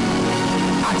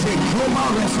as a global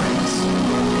reference.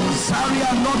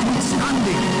 Zaria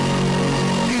notwithstanding,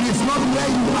 it is not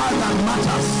where you are that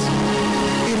matters.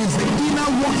 It is the inner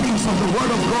workings of the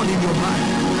word of God in your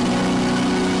mind.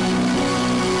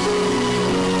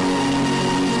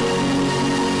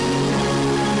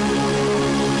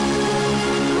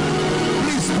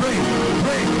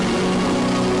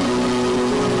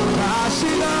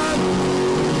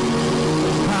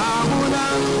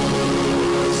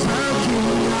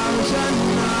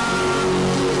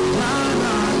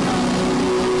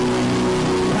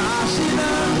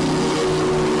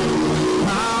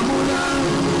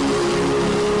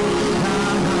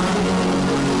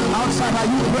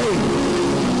 you pray.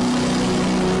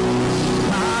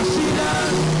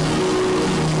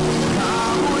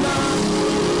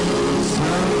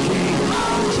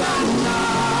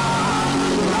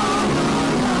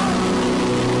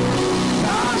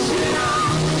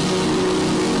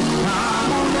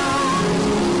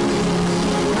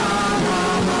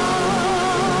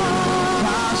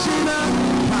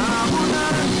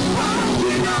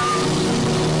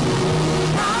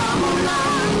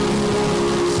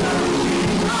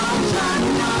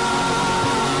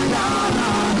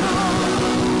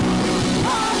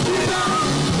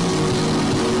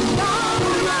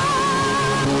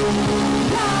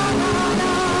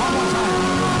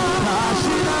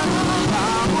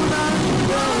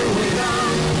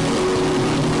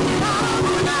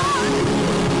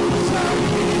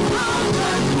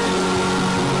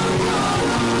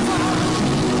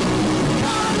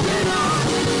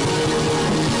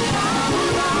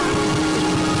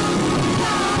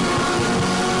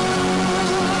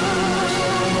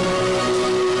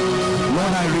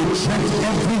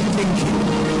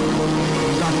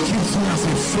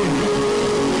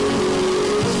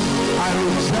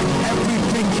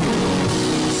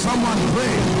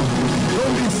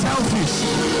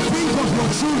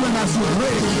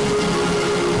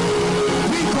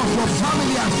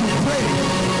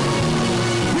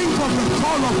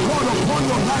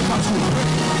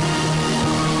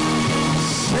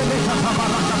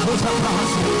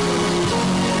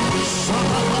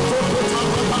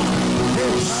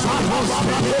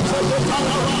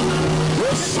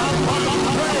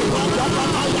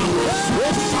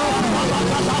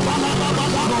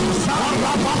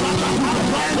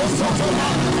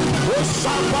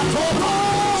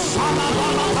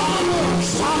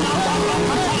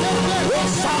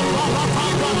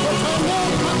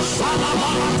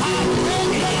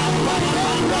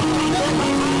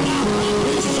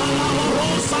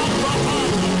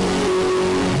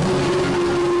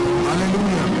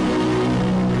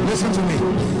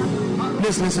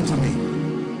 Listen to me.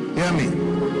 Hear me.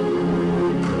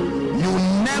 You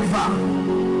never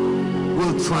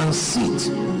will transit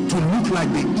to look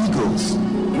like the eagles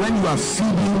when you are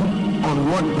feeding on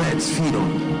what birds feed on.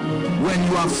 When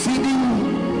you are feeding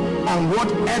on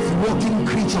what earth-walking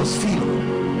creatures feed on.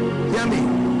 Hear me.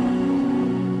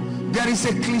 There is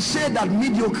a cliche that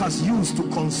mediocres use to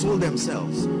console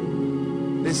themselves.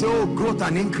 They say, oh, growth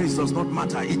and increase does not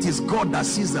matter. It is God that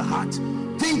sees the heart.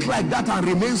 Think like that and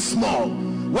remain small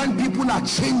when people are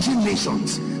changing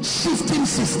nations, shifting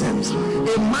systems,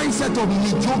 a mindset of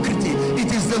mediocrity.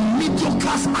 It is the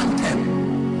mediocre's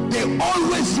anthem. They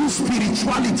always use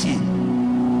spirituality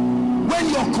when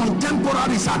your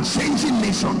contemporaries are changing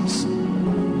nations.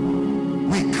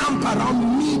 We camp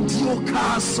around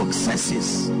mediocre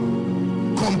successes,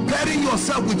 comparing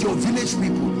yourself with your village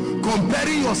people,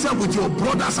 comparing yourself with your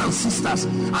brothers and sisters,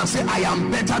 and say, I am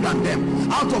better than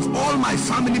them. Out of all my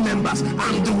family members,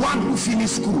 I'm the one who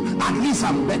finished school. At least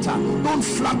I'm better. Don't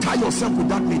flatter yourself with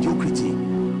that mediocrity.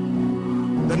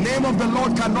 The name of the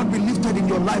Lord cannot be lifted in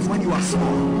your life when you are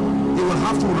small. You will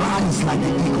have to rise like the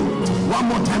eagle. One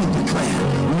more time declare,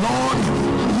 Lord,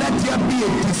 let there be a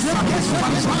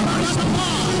dissatisfaction in my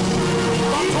spirit.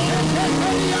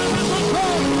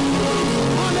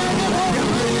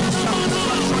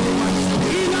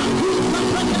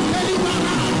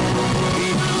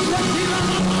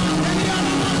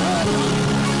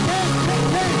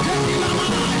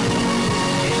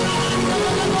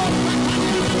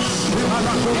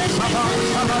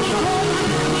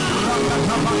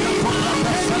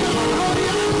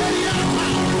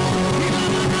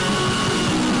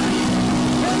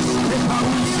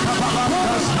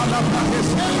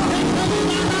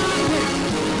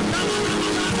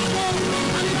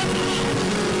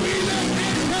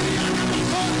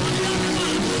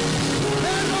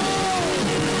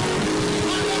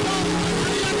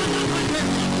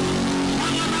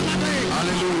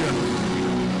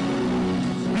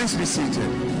 Please be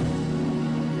seated.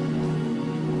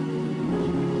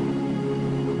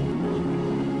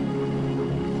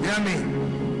 Hear me.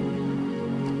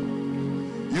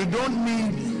 You don't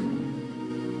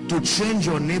need to change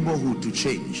your neighborhood to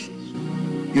change.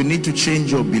 You need to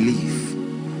change your belief.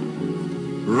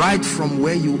 Right from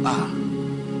where you are,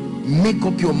 make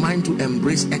up your mind to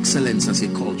embrace excellence as a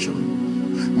culture.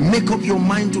 Make up your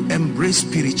mind to embrace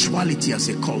spirituality as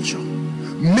a culture.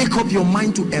 Make up your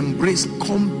mind to embrace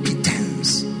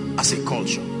competence as a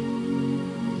culture.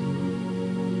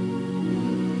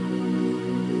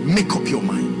 Make up your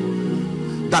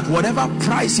mind that whatever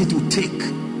price it will take,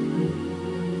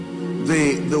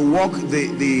 the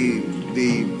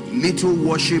little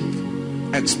worship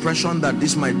expression that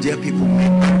this my dear people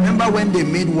made. I remember when they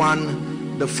made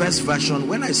one, the first version,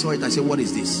 when I saw it, I said, what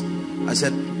is this? I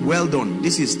said, well done,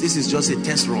 this is just a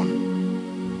test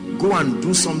run. Go and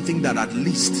do something that at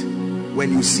least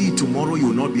when you see it tomorrow, you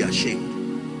will not be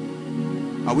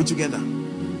ashamed. Are we together?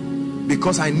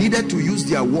 Because I needed to use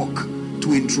their work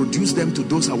to introduce them to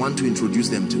those I want to introduce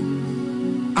them to.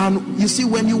 And you see,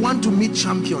 when you want to meet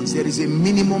champions, there is a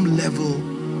minimum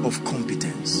level of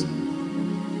competence.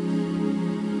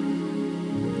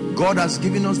 God has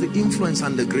given us the influence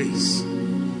and the grace,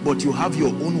 but you have your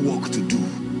own work to do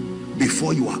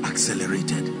before you are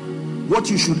accelerated. What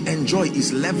you should enjoy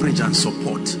is leverage and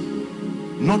support,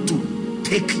 not to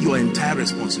take your entire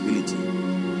responsibility.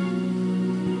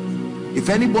 If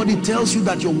anybody tells you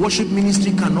that your worship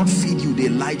ministry cannot feed you, they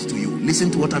lied to you. Listen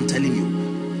to what I'm telling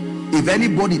you. If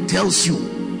anybody tells you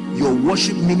your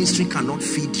worship ministry cannot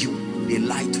feed you, they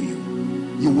lie to you.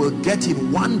 You will get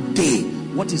in one day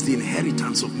what is the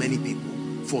inheritance of many people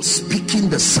for speaking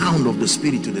the sound of the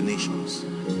Spirit to the nations.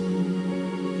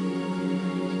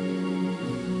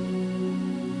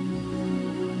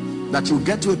 That you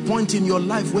get to a point in your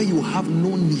life where you have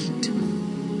no need.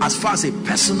 As far as a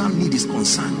personal need is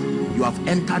concerned, you have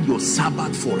entered your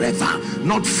Sabbath forever.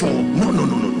 Not for,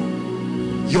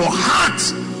 no. Your heart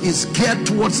is geared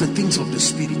towards the things of the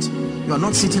Spirit. You are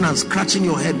not sitting and scratching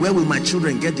your head, where will my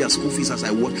children get their school fees as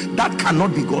I work? That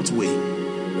cannot be God's way.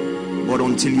 But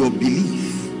until your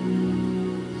belief,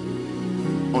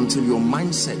 until your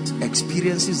mindset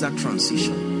experiences that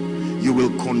transition, you will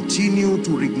continue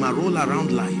to rigmarole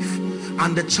around life.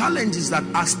 And the challenge is that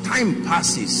as time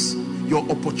passes, your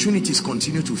opportunities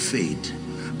continue to fade.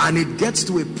 And it gets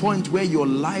to a point where your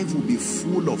life will be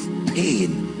full of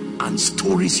pain and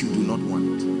stories you do not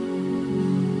want.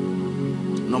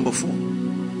 Number 4,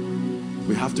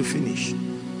 we have to finish.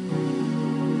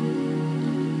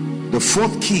 The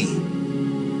 4th key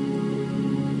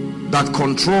that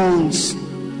controls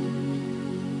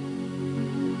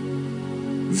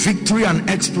victory and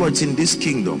exploits in this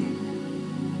kingdom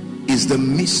is the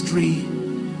mystery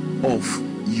of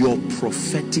your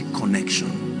prophetic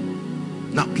connection.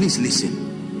 Now please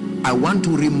listen. I want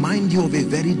to remind you of a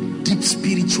very deep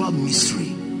spiritual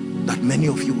mystery that many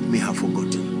of you may have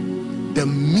forgotten. The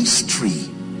mystery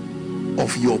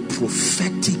of your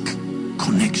prophetic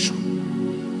connection.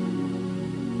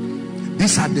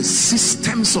 These are the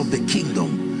systems of the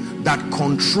kingdom that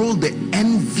control the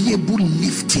enviable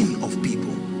lifting of people.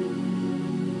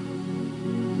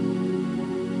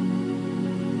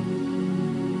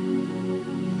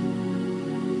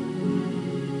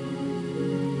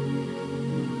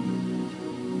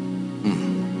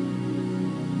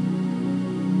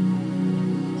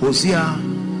 Hosea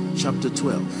chapter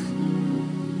 12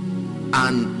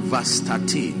 and verse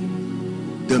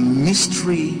 13. The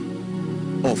mystery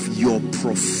of your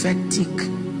prophetic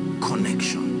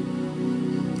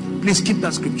connection. Please keep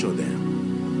that scripture there.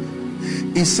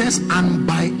 It says, and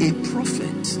by a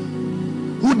prophet.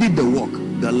 Who did the work?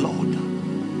 The Lord.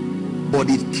 But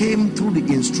it came through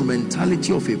the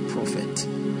instrumentality of a prophet.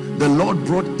 The Lord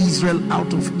brought Israel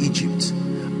out of Egypt,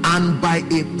 and by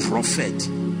a prophet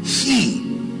he,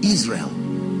 Israel,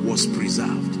 was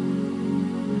preserved.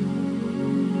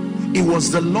 It was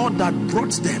the Lord that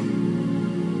brought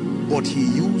them, but he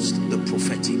used the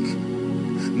prophetic.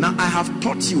 Now I have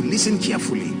taught you, listen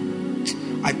carefully.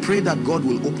 I pray that God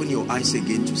will open your eyes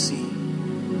again to see.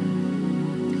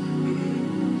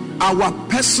 Our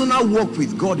personal walk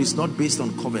with God is not based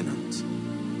on covenant.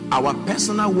 Our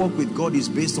personal walk with God is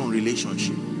based on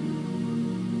relationship.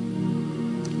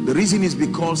 The reason is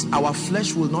because our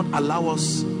flesh will not allow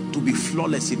us to be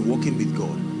flawless in walking with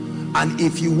God. And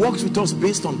if he walks with us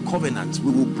based on covenant,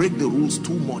 we will break the rules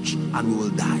too much and we will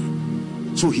die.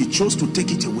 So he chose to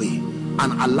take it away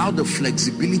and allow the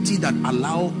flexibility that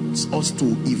allows us to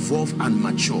evolve and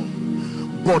mature.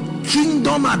 But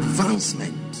kingdom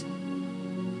advancement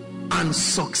and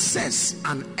success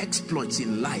and exploits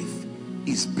in life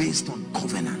is based on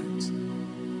covenant.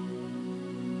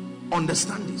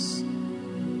 Understand this.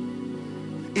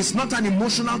 It's not an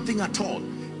emotional thing at all.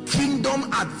 Kingdom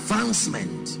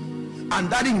advancement, and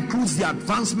that includes the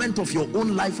advancement of your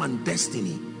own life and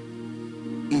destiny,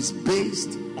 is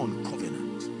based on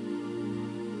covenant.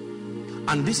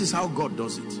 And this is how God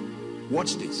does it.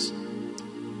 Watch this.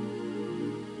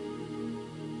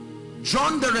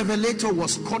 John the Revelator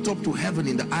was caught up to heaven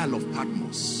in the Isle of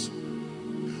Patmos.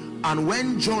 And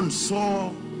when John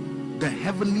saw the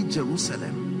heavenly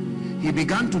Jerusalem, he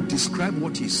began to describe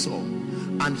what he saw.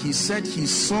 And he said he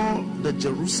saw the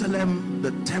Jerusalem,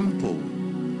 the temple,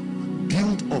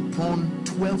 built upon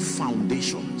 12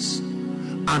 foundations.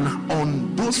 And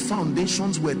on those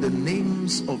foundations were the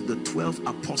names of the 12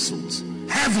 apostles.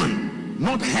 Heaven,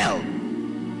 not hell,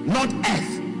 not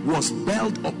earth, was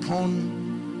built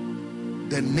upon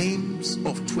the names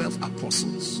of 12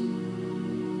 apostles.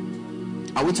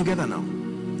 Are we together now?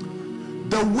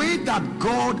 The way that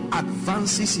God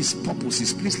advances his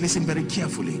purposes, please listen very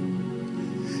carefully,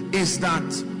 is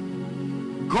that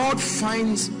God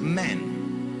finds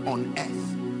men on earth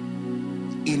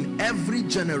in every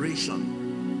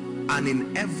generation and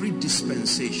in every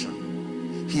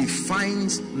dispensation. He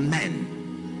finds men,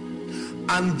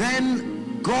 and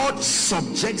then God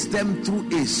subjects them through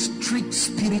a strict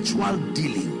spiritual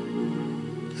dealing,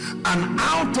 and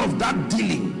out of that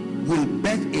dealing will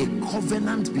birth a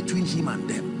covenant between him and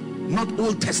them. Not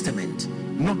Old Testament,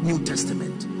 not New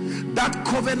Testament. That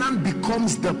covenant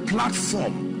becomes the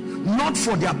platform, not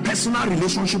for their personal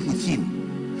relationship with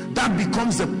him. That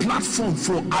becomes the platform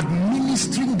for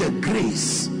administering the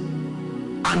grace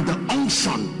and the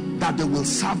unction that they will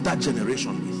serve that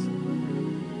generation with.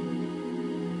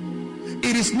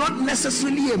 It is not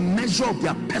necessarily a measure of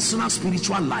their personal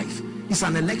spiritual life. It's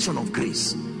an election of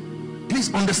grace.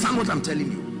 Please understand what I'm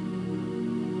telling you.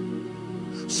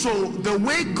 So the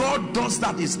way God does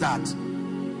that is that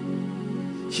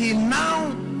he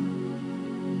now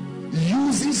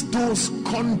uses those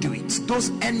conduits, those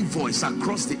envoys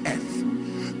across the earth,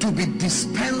 to be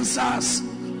dispensers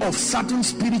of certain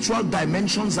spiritual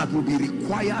dimensions that will be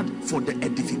required for the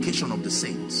edification of the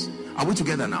saints. Are we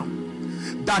together now?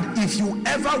 That if you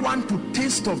ever want to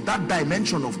taste of that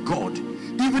dimension of God,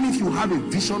 even if you have a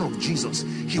vision of Jesus,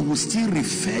 he will still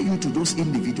refer you to those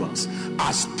individuals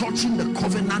as touching the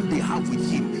covenant they have with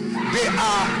him. They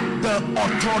are the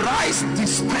authorized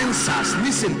dispensers.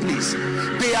 Listen please,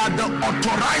 they are the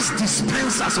authorized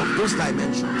dispensers of those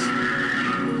dimensions.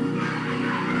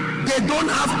 They don't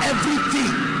have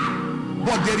everything,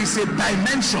 but there is a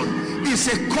dimension. It's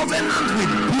a covenant with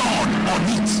blood on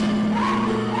it.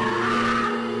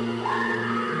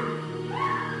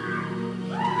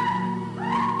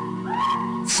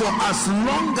 For as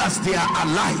long as they are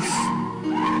alive,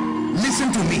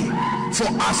 listen to me, for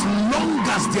as long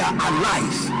as they are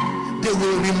alive, they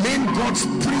will remain God's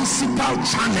principal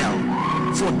channel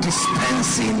for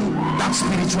dispensing that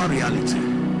spiritual reality.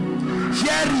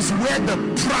 Here is where the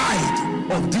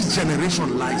pride of this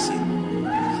generation lies in.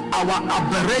 Our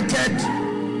aberrated,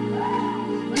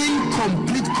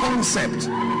 incomplete concept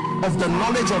of the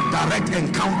knowledge of direct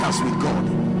encounters with God.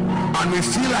 And we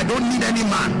feel, I don't need any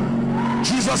man.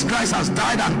 Jesus Christ has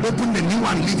died and opened a new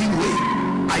and living way.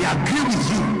 I agree with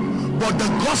you, but the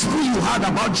gospel you heard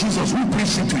about Jesus, who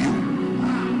preached it to you?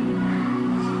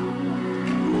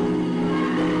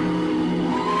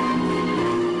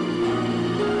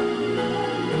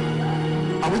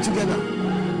 Are we together?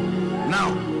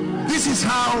 Now, this is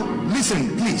how,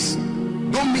 listen please,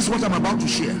 don't miss what I'm about to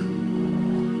share.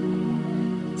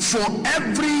 For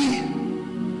every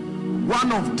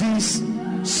one of these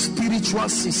spiritual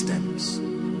systems,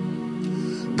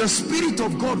 the Spirit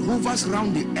of God hovers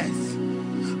around the earth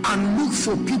and looks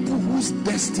for people whose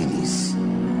destinies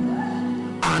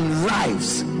and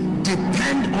lives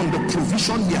depend on the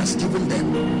provision he has given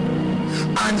them,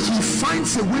 and he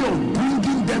finds a way of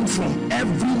bringing them from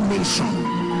every nation,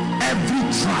 every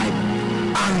tribe,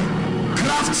 and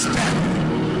grafts them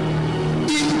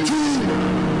into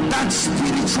that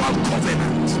spiritual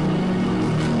covenant.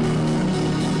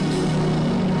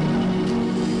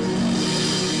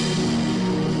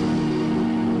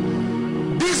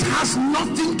 Has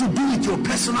nothing to do with your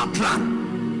personal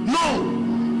plan. No.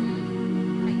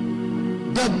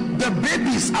 The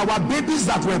babies, our babies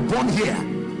that were born here,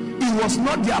 it was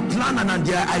not their plan and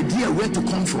their idea where to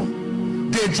come from.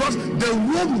 They just, the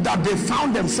womb that they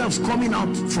found themselves coming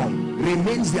out from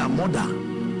remains their mother.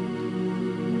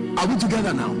 Are we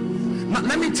together now? Now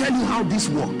let me tell you how this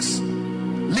works.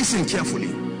 Listen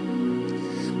carefully.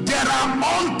 There are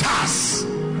altars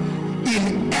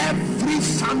in every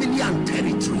family and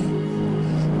territory,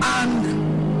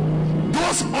 and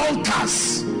those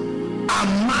altars are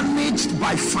managed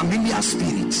by familiar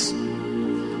spirits.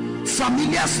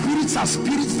 Familiar spirits are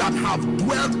spirits that have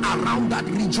dwelt around that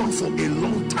region for a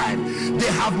long time.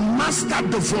 They have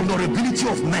mastered the vulnerability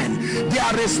of men. They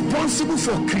are responsible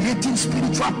for creating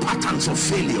spiritual patterns of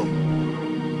failure.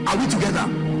 Are we together?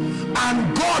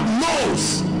 And God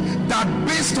knows that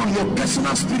based on your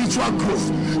personal spiritual growth,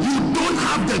 you don't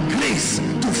have the grace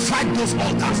to fight those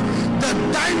altars. The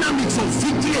dynamics of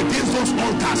victory against those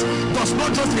altars does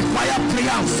not just require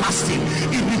prayer and fasting.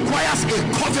 It requires a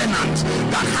covenant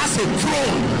that has a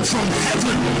throne from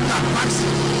heaven that backs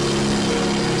it.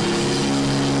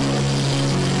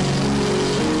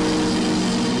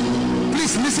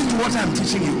 Listen to what I'm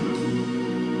teaching you.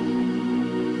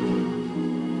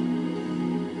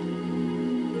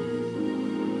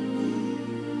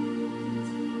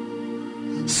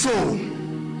 So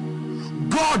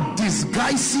God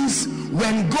disguises,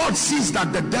 when God sees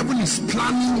that the devil is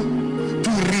planning to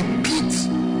repeat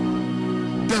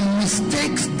the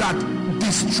mistakes that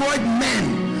destroyed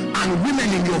men and women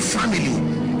in your family,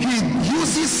 he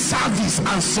uses service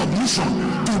and submission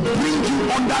to bring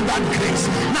you under that grace.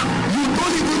 Now you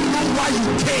don't even know why you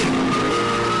came.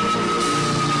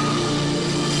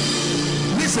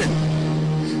 Listen,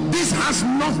 this has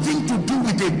nothing to do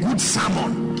with a good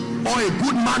sermon or a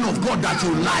good man of God that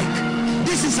you like.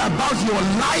 This is about your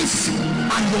life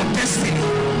and your destiny.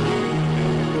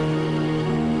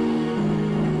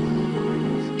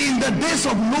 In the days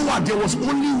of Noah, there was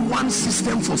only one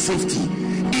system for safety.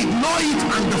 Ignore it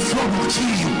and the flood will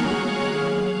kill you.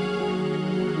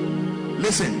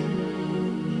 Listen,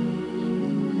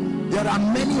 there are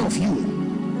many of you,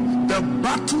 the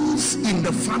battles in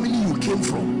the family you came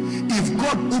from, if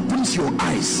God opens your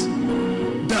eyes,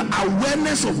 the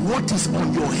awareness of what is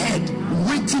on your head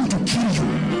waiting to kill you,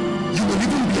 you will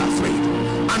even be afraid.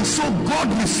 And so God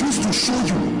refused to show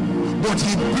you, but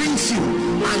he brings you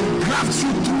and grafts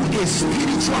you through a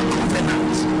spiritual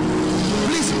covenant.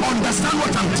 Please understand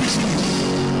what I'm teaching you.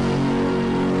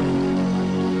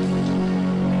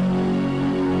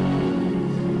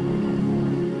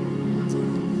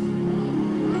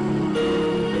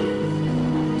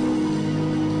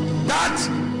 That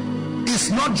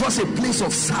is not just a place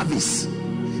of service,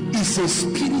 it's a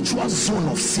spiritual zone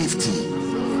of safety.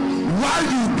 While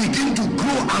you begin to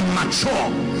grow and mature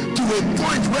to a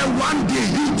point where one day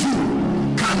you too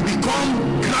can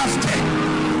become grafted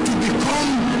to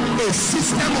become a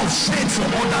system of shade for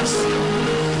others.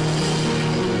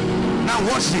 Now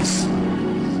watch this.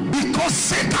 Because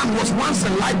Satan was once a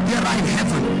light bearer in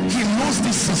heaven, he knows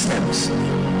these systems.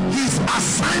 His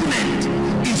assignment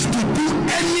is to do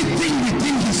anything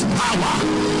within his power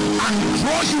and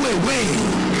draw you away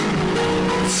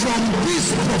from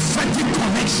this prophetic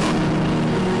connection.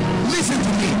 Listen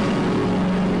to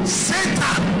me.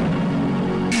 Satan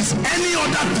is any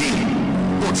other thing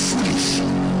but foolish.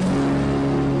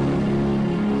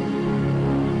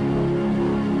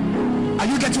 Are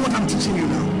you getting what I'm teaching you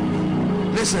now?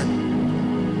 Listen,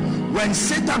 when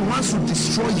Satan wants to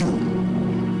destroy you,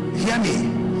 hear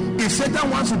me, if Satan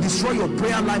wants to destroy your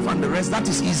prayer life and the rest, that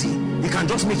is easy. He can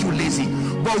just make you lazy.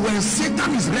 But when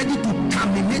Satan is ready to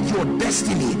terminate your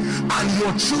destiny and your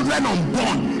children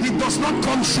unborn, it does not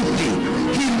come cheaply.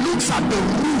 He looks at the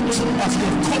root of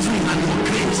your covering and your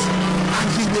grace, and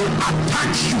he will attack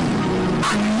you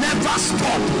and never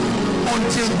stop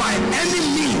until by any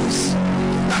means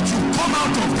that you come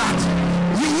out of that.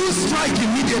 He will strike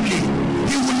immediately.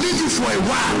 He will leave you for a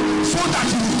while so that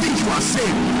you think you are saved,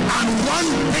 and one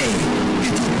day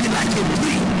it will be like a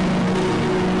dream.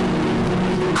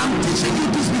 I'm teaching you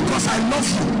this because I love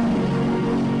you,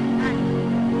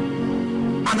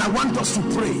 and I want us to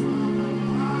pray.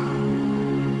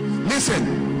 Listen,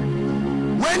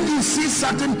 when you see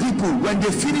certain people, when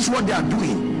they finish what they are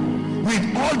doing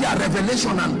with all their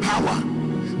revelation and power,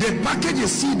 they package a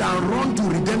seed and run to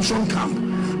redemption camp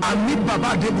and meet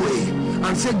Baba Deboe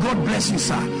and say, God bless you,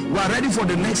 sir, we are ready for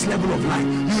the next level of life.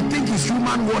 You think it's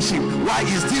human worship. Why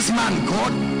is this man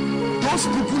God? Those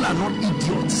people are not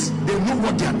idiots. They know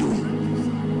what they are doing.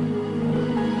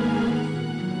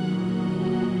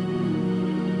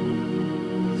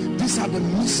 These are the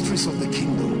mysteries of the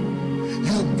kingdom.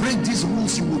 You break these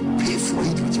rules, you will pay for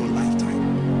it with your lifetime.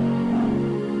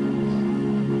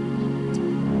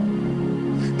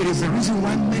 It is the reason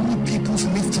why many people's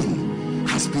lifting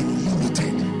has been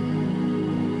limited.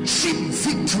 Cheap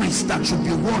victories that should be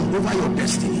won over your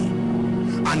destiny.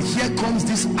 And here comes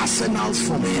these arsenals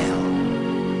from hell.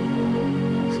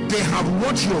 They have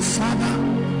watched your father,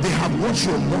 they have watched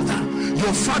your mother.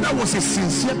 Your father was a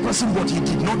sincere person, but he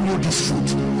did not know this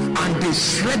truth, and they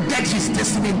shredded his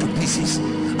destiny into pieces.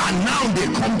 And now they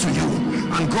come to you,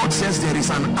 and God says there is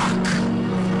an ark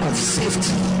of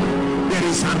safety. There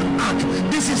is an ark.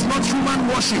 This is not human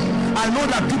worship. I know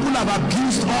that people have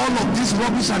abused all of this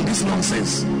rubbish and this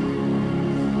nonsense.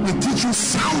 We teach you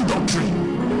sound doctrine.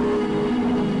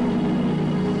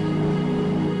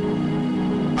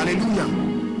 Hallelujah.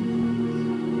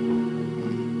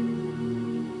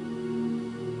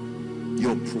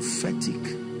 Your prophetic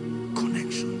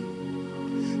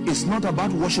connection. It's not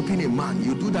about worshiping a man.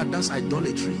 You do that, that's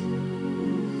idolatry.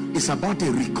 It's about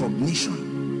a recognition.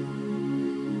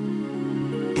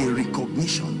 A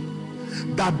recognition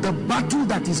that the battle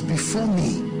that is before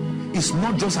me is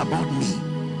not just about me.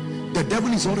 The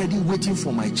devil is already waiting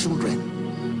for my children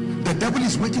The devil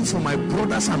is waiting for my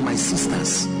brothers and my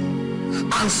sisters,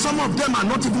 and some of them are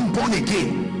not even born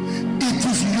again. It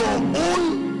is your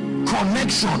own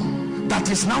connection that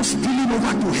is now spilling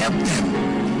over to help them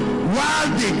while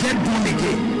they get born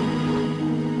again.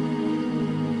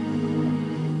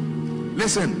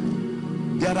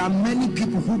 Listen, there are many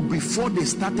people who before they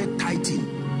started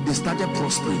tithing, they started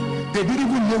prospering. They didn't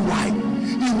even know why.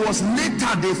 It was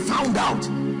later they found out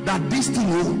that this thing,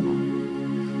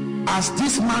 as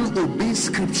this man obeys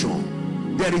scripture,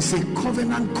 there is a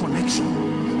covenant connection.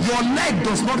 Your leg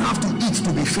does not have to eat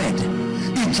to be fed.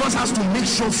 It just has to make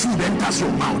sure food enters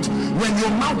your mouth. When your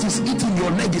mouth is eating,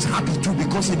 your leg is happy too,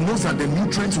 because it knows that the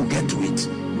nutrients will get to it.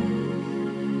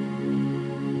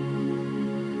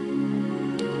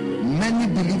 Many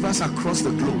believers across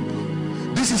the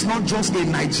globe, this is not just a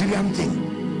Nigerian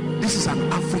thing, this is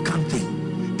an African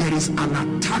thing. There is an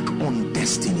attack on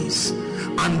destinies,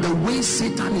 and the way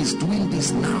Satan is doing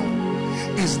this now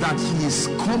is that he is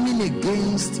coming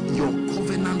against your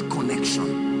covenant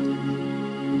connection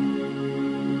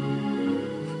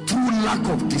through lack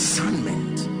of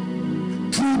discernment,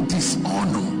 through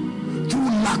dishonor, through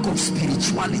lack of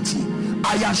spirituality.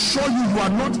 I assure you, you are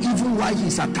not even why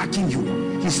he's attacking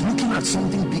you. He's looking at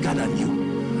something bigger than you,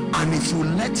 and if you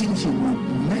let him, he will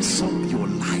mess up your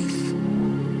life.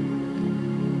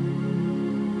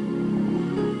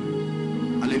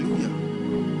 Hallelujah.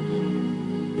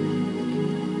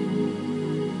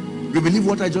 You believe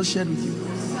what I just shared with you?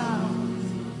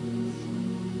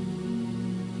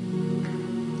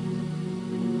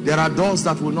 There are doors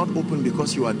that will not open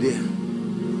because you are there.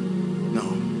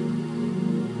 No,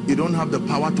 you don't have the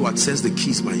power to access the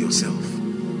keys by yourself.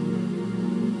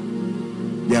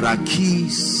 There are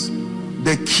keys.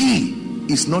 The key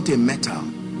is not a metal.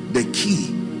 The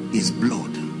key is blood.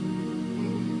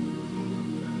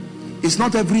 It's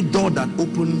not every door that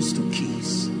opens to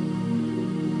keys.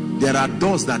 There are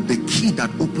doors that the key that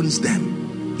opens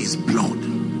them is blood.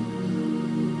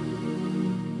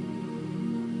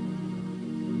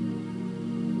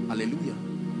 Hallelujah.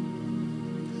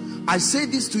 I say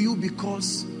this to you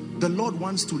because the Lord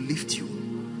wants to lift you,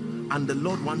 and the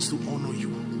Lord wants to honor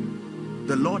you.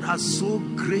 The Lord has so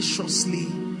graciously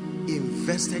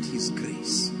invested his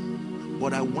grace,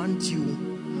 but I want you,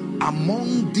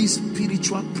 among these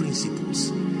spiritual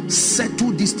principles,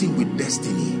 settle this thing with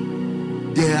destiny.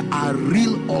 There are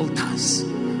real altars.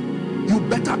 You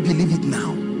better believe it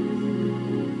now.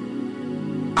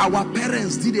 Our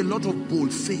parents did a lot of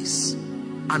boldface,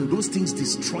 and those things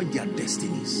destroyed their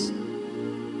destinies.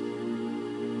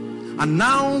 And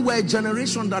now we're a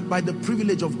generation that by the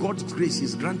privilege of God's grace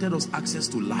is granted us access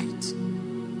to light.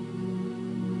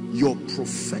 Your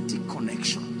prophetic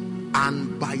connection,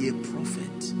 and by a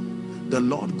prophet, the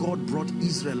Lord God brought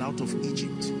Israel out of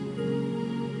Egypt.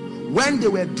 When they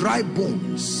were dry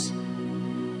bones,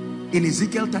 in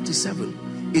Ezekiel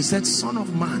 37, he said, "Son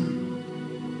of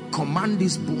man, command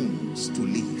these bones to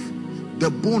live."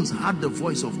 The bones heard the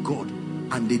voice of God,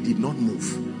 and they did not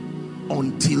move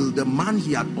until the man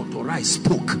he had authorized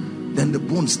spoke. Then the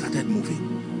bones started moving.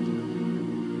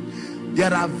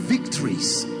 There are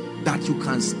victories that you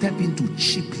can step into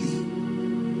cheaply.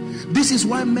 This is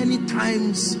why many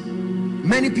times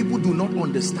many people do not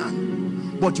understand.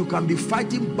 But you can be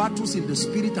fighting battles in the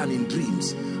spirit and in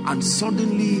dreams, and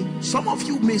suddenly, some of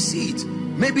you may see it.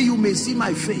 Maybe you may see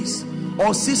my face,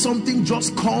 or see something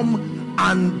just come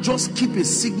and just keep a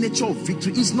signature of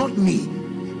victory. It's not me,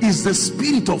 it's the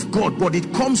Spirit of God, but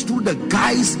it comes through the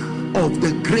guise of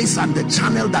the grace and the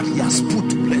channel that he has put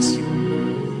to bless you.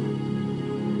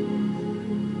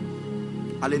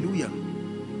 Hallelujah.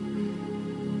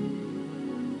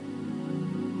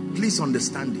 Please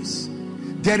understand this.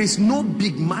 There is no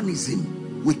big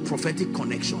manism with prophetic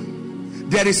connection.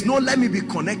 There is no let me be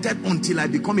connected until I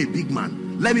become a big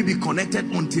man. Let me be connected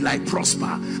until I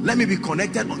prosper. Let me be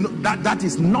connected. No, that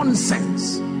is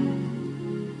nonsense.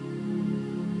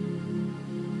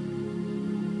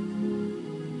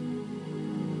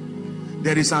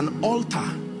 There is an altar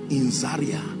in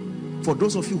Zaria. For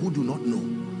those of you who do not know,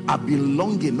 I've been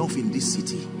long enough in this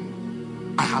city.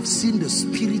 I have seen the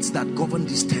spirits that govern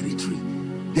this territory.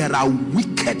 There are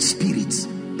wicked spirits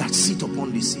that sit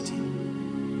upon this city.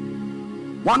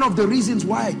 One of the reasons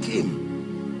why I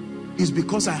came is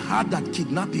because I heard that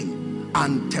kidnapping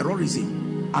and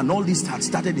terrorism and all this had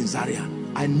started in Zaria.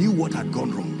 I knew what had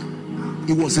gone wrong.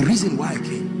 It was the reason why I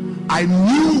came. I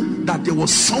knew that there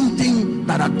was something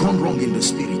that had gone wrong in the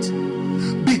spirit.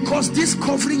 Because this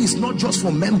covering is not just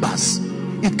for members,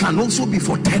 it can also be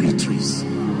for territories.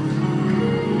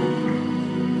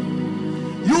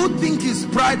 You think it's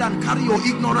pride and carry your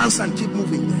ignorance and keep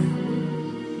moving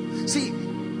there. See,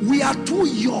 We are too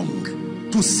young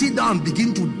to sit down and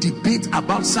begin to debate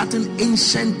about certain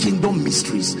ancient kingdom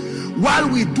mysteries. While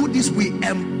we do this, we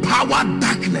empower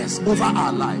darkness over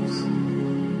our lives.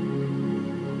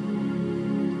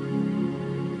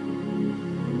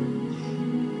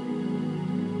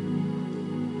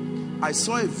 I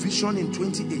saw a vision in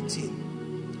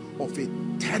 2018 of a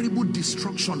terrible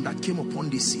destruction that came upon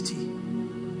this city.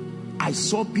 I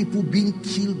saw people being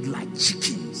killed like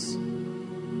chickens.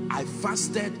 I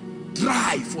fasted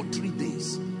dry for 3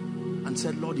 days and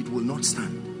said, Lord, it will not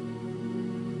stand.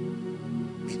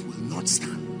 It will not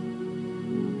stand.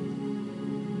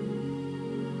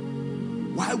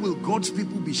 Why will God's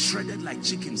people be shredded like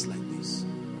chickens like this?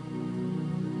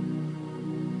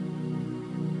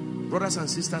 Brothers and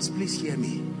sisters, please hear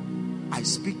me. I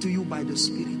speak to you by the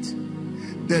Spirit.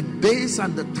 The days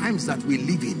and the times that we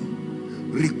live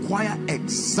in require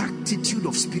exactitude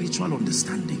of spiritual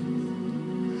understanding.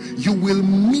 You will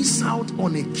miss out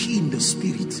on a key in the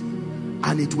Spirit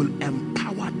and it will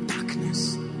empower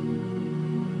darkness.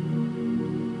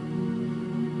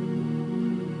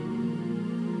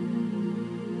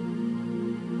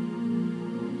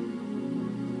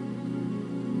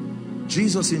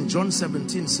 Jesus in John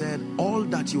 17 said, all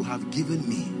that you have given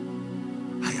me,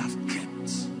 I have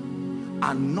kept,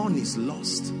 and none is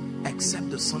lost except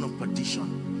the son of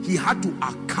perdition. He had to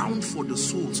account for the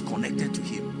souls connected to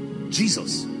him.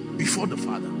 Jesus, before the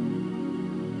Father.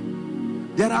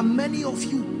 There are many of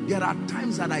you, there are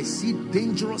times that I see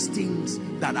dangerous things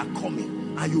that are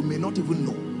coming and you may not even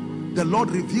know. The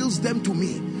Lord reveals them to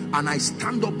me and I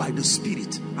stand up by the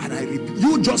Spirit and I repeat.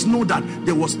 You just know that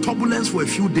there was turbulence for a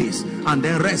few days and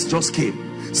then rest just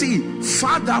came. See,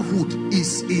 fatherhood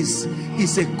is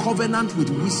a covenant with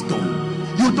wisdom.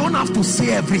 You don't have to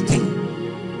say everything.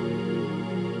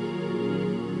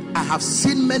 I have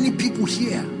seen many people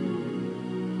here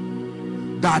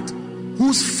that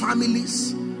whose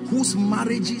families, whose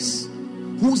marriages,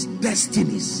 whose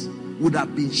destinies would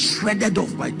have been shredded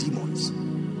off by demons.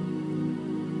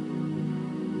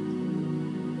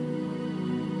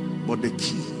 But the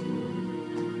key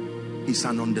is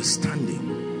an understanding.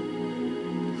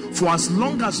 For as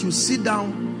long as you sit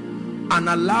down and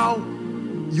allow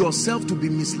yourself to be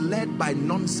misled by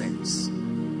nonsense,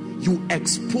 you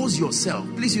expose yourself.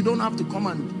 Please, you don't have to come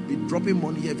and be dropping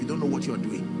money here if you don't know what you're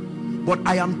doing. But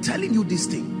I am telling you this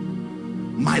thing,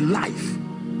 my life.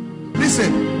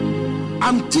 Listen,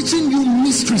 I'm teaching you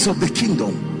mysteries of the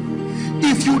kingdom.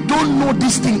 If you don't know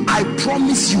this thing, I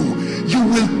promise you, you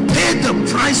will pay the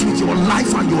price with your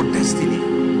life and your destiny.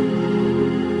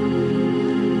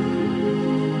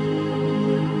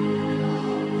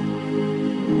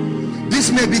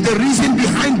 This may be the reason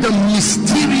behind the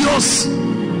mysterious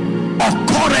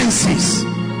occurrences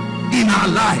in our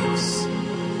lives.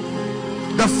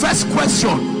 The first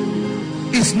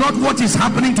question is not what is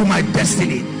happening to my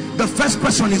destiny. The first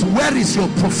question is, where is your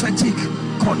prophetic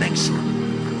connection?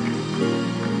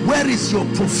 Where is your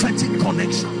prophetic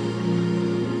connection?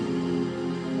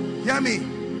 Hear me.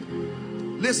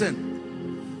 Listen.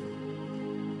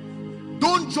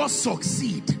 Don't just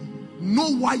succeed.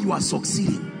 Know why you are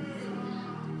succeeding.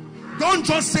 Don't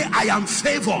just say, I am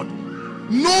favored.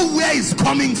 Know where it's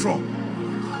coming from.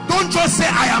 Don't just say,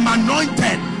 I am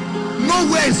anointed. Know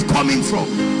where it's coming from.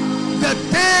 The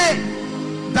day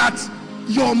that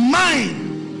your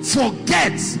mind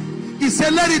forgets, he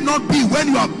said, let it not be when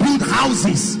you have built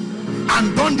houses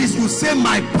and done this, you say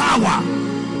my power.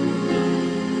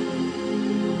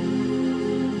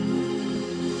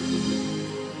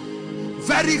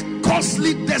 Very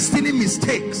costly destiny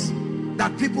mistakes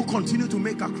that people continue to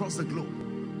make across the globe,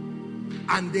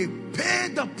 and they pay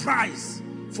the price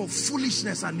for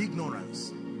foolishness and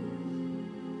ignorance.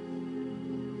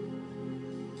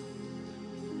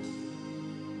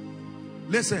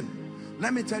 Listen,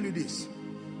 let me tell you this.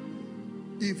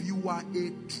 If you are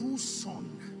a true son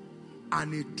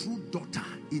and a true daughter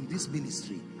in this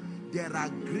ministry, there are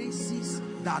graces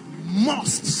that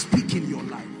must speak in your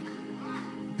life.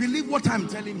 Believe what I'm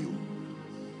telling you.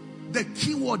 The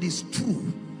key word is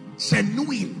true,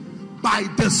 genuine, by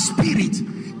the Spirit,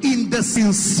 in the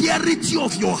sincerity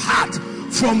of your heart,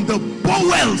 from the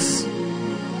bowels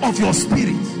of your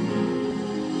spirit.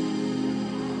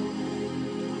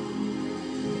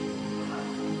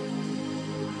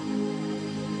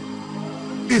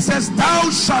 It says, thou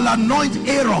shalt anoint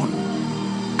Aaron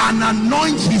and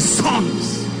anoint his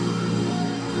sons,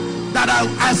 that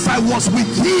as I was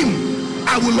with him,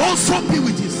 I will also be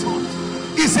with his sons.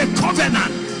 It's a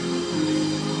covenant.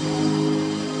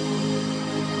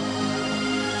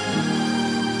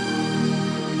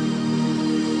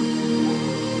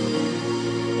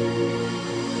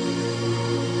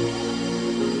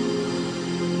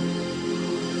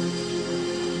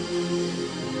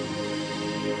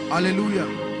 Hallelujah.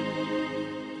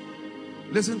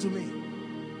 Listen to me.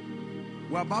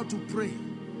 We're about to pray.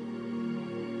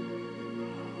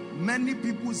 Many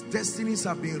people's destinies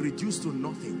have been reduced to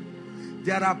nothing.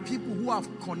 There are people who have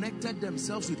connected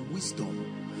themselves with wisdom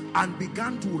and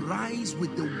began to rise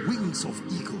with the wings of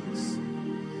eagles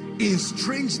in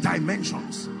strange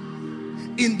dimensions.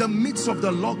 In the midst of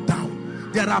the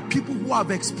lockdown, there are people who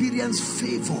have experienced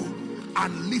favor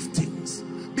and liftings,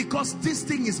 because this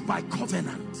thing is by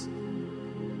covenant.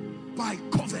 By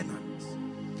covenant.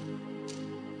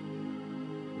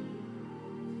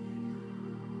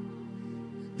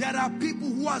 There are people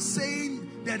who are saying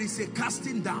there is a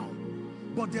casting down,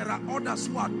 but there are others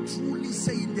who are truly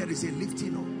saying there is a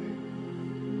lifting up.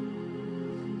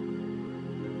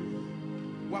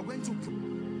 We're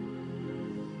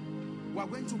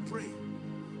going to pray,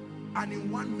 and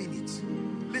in 1 minute,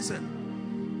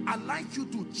 listen, I'd like you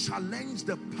to challenge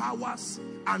the powers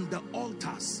and the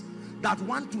altars that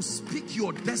want to speak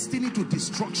your destiny to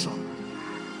destruction.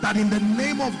 That in the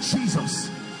name of Jesus,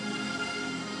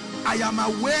 I am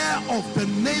aware of the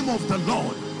name of the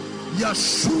Lord,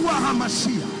 Yeshua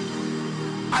HaMashiach.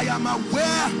 I am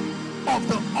aware of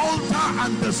the altar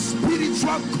and the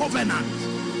spiritual covenant,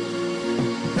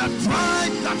 the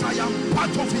tribe that I am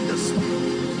part of in the spirit.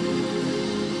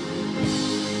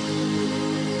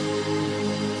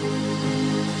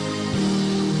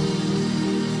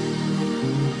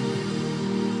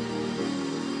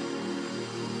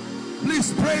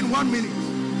 Please pray in 1 minute.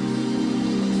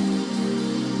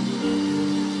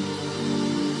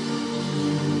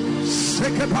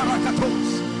 Sheke parakatos,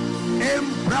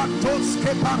 embratos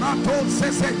ke paratos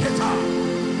seseketa,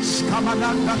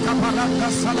 shkamalanda kaparanda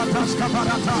salatas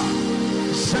kaparata,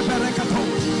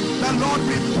 sheberekatos. The Lord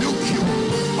rebuke you,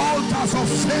 altars of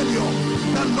failure.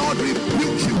 The Lord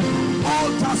rebuke you,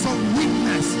 altars of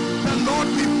weakness. The Lord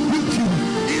rebuke you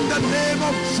in the name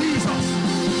of Jesus.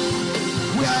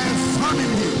 We are a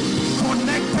family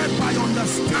connected by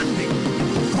understanding,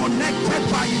 connected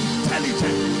by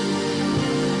intelligence.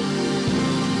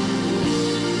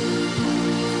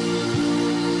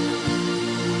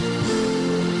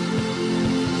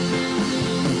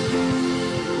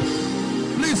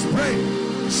 Please pray.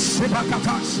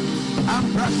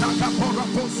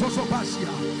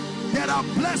 There are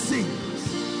blessings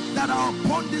that are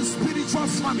upon this spiritual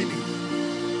family.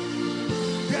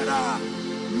 There are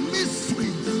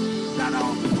mysteries that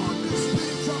are upon the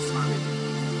spiritual family.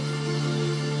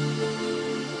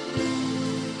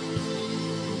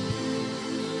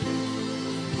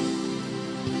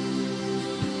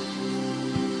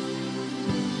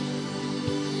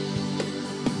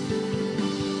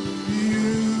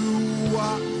 You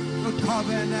are a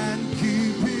covenant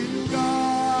keeping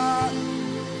God.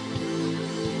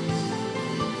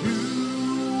 You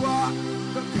are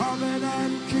the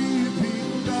covenant keeping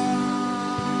God.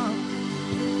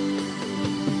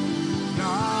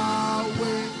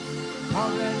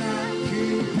 Covenant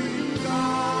keeping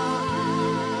God.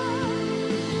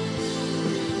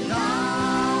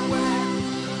 Yahweh,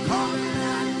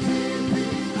 covenant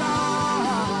keeping God.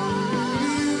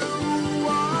 You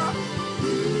are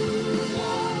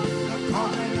the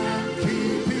covenant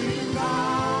keeping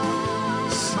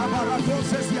God.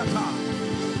 Shabaratosesiata.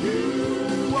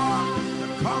 You are the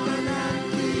covenant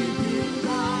keeping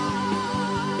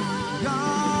God.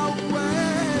 Yahweh.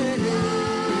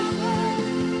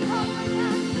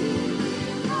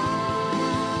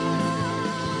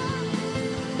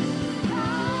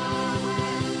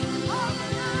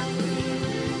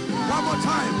 One more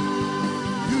time.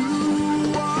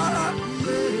 You are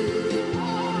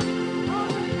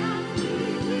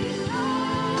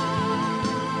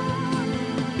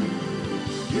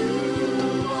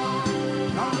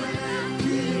covenant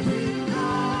keeping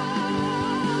God.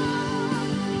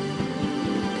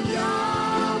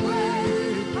 Yahweh,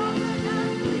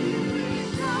 covenant keeping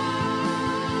God.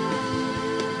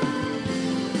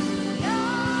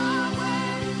 Yahweh,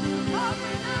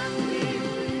 covenant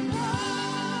keeping God.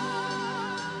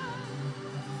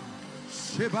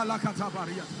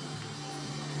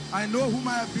 I know whom I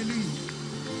have believed,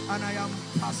 and I am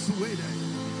persuaded.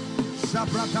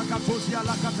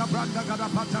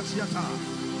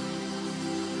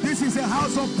 This is a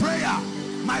house of prayer.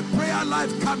 My prayer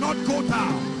life cannot go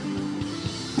down.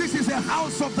 This is a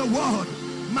house of the word.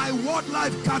 My word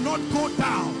life cannot go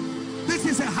down. This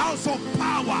is a house of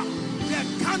power. There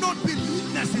cannot be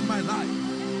weakness in my life.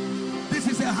 This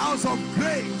is a house of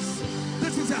grace.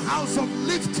 This is a house of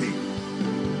lifting.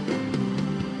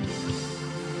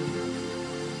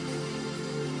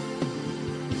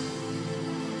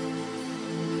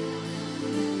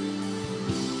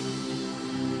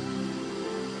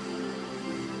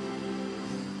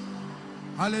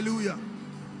 Hallelujah.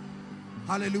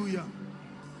 Hallelujah.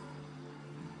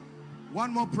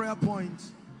 One more prayer point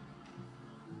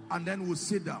and then we'll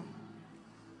sit down.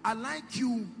 I'd like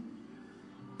you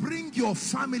bring your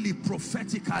family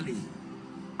prophetically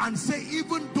and say,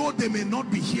 even though they may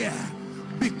not be here,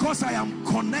 because I am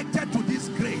connected to this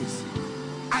grace,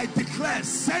 I declare,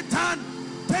 Satan,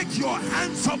 take your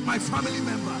hands off my family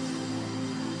members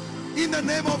in the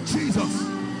name of Jesus.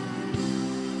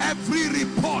 Every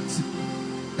report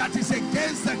that is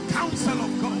against the counsel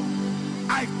of God,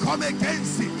 I come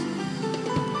against it.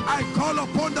 I call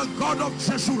upon the God of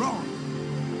Jeshurun.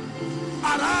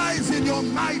 Arise in your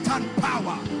might and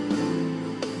power.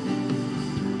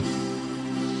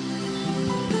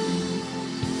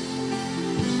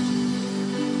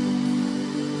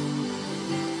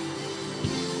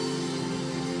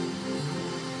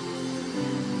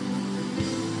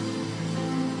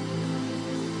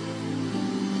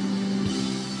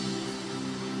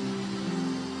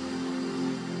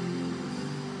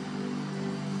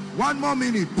 One more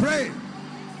minute, pray.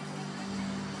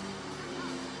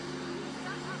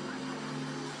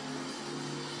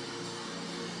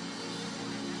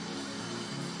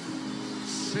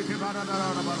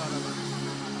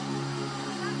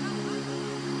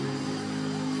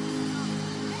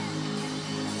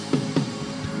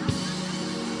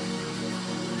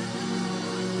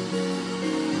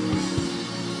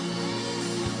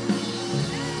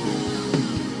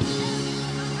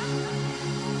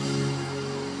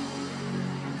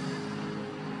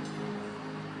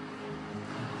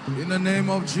 In the name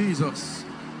of Jesus.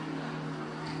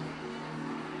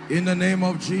 In the name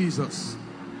of Jesus.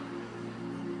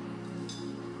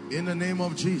 In the name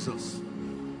of Jesus.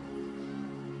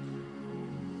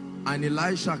 And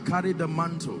Elisha carried the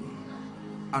mantle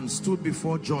and stood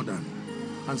before Jordan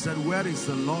and said, where is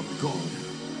the Lord God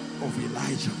of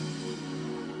Elijah?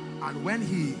 And when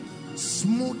he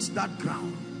smote that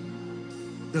ground,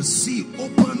 the sea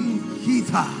opened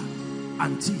hither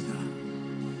and thither.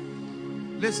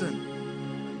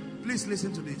 Listen, please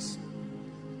listen to this.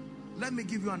 Let me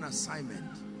give you an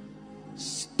assignment.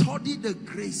 Study the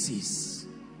graces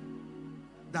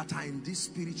that are in this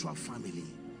spiritual family.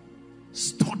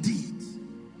 Study it.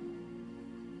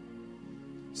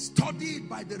 Study it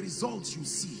by the results you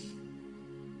see.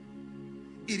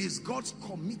 It is God's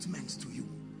commitment to you.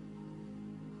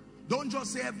 Don't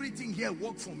just say everything here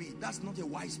work for me. That's not a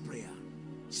wise prayer.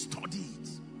 Study it.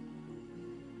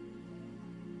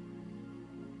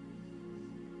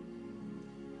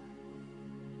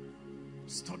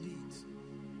 Study it.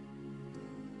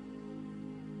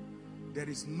 There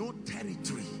is no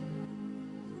territory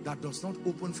that does not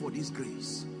open for this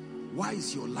grace. Why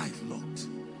is your life locked?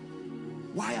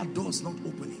 Why are doors not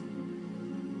opening?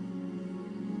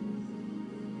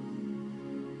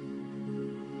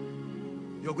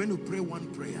 You're going to pray one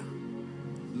prayer.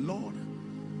 Lord,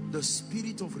 the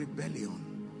spirit of rebellion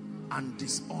and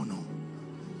dishonor,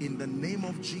 in the name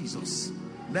of Jesus,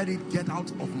 let it get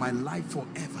out of my life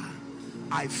forever.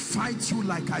 I fight you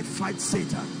like I fight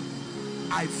Satan.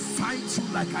 I fight you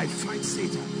like I fight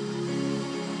Satan.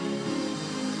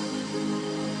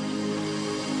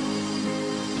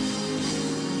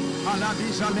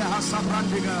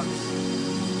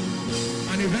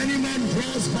 And if any man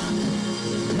draws back,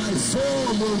 my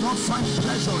soul will not find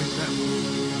pleasure in them.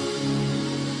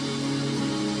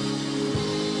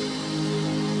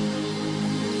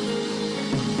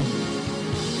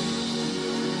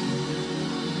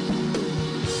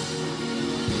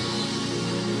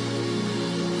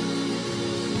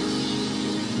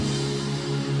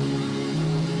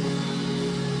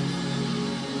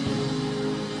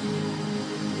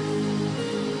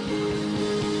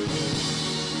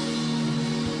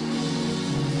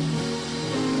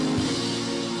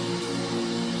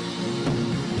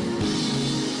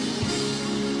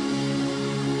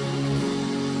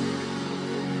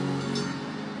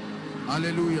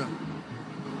 Hallelujah.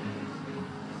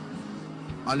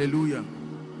 Hallelujah.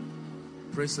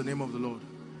 Praise the name of the Lord.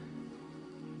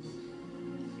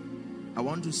 I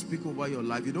want to speak over your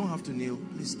life. You don't have to kneel.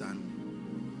 Please stand.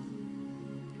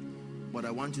 But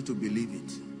I want you to believe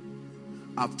it.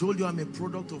 I've told you I'm a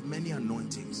product of many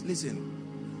anointings.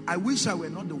 Listen, I wish I were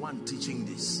not the one teaching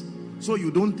this. So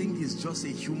you don't think it's just a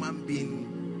human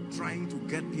being trying to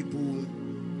get people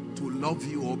to love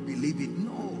you or believe it.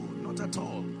 No, not at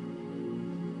all.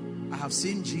 I have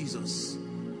seen Jesus.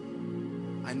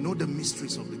 I know the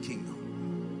mysteries of the kingdom.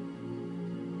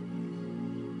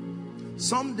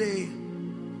 Someday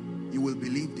you will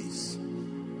believe this.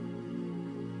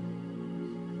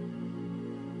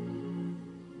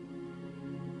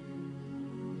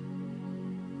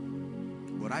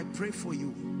 But I pray for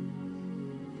you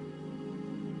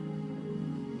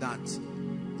that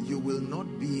you will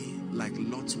not be like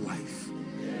Lot's wife.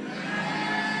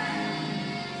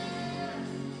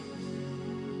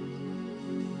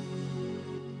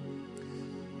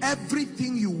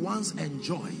 Everything you once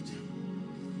enjoyed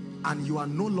and you are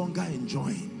no longer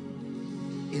enjoying,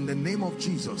 in the name of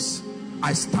Jesus,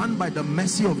 I stand by the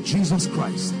mercy of Jesus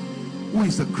Christ, who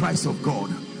is the Christ of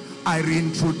God. I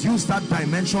reintroduce that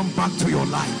dimension back to your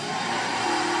life.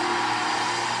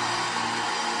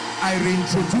 I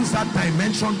reintroduce that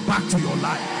dimension back to your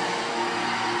life.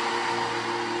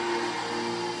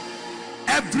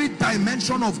 Every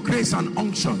dimension of grace and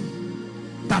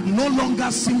unction that no longer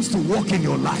seems to work in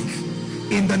your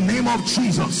life, in the name of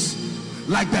Jesus,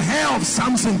 like the hair of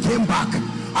Samson came back,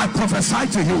 I prophesy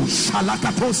to you,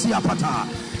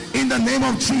 in the name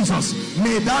of Jesus,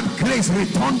 may that grace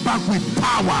return back with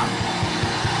power.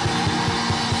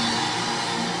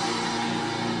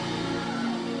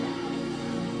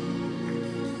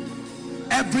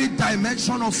 Every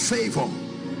dimension of favor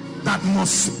that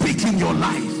must speak in your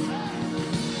life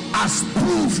as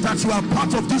proof that you are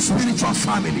part of this spiritual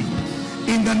family,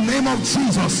 in the name of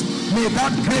Jesus, may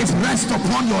that grace rest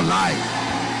upon your life.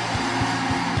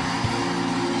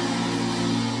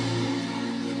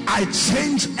 I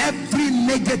change every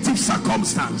negative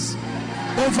circumstance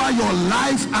over your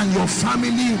life and your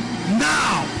family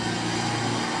now.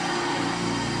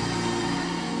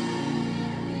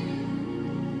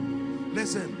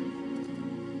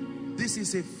 Listen, this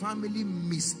is a family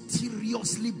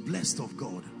mysteriously blessed of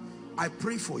God. I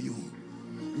pray for you.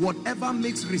 Whatever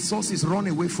makes resources run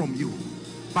away from you,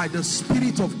 by the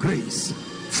Spirit of grace,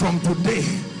 from today,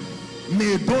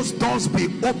 may those doors be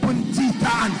open,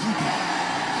 theta and hidden.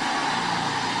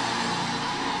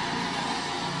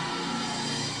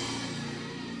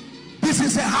 This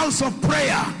is a house of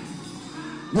prayer.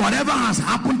 Whatever has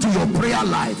happened to your prayer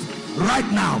life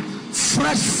right now,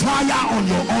 fresh fire on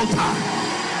your altar.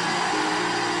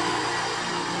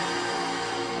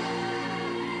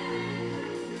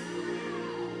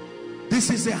 This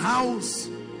is a house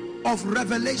of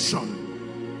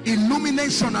revelation,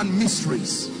 illumination and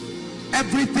mysteries.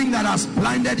 Everything that has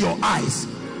blinded your eyes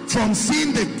from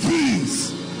seeing the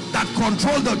keys that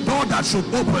control the door that should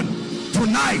open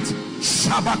tonight,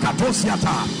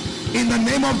 in the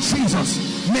name of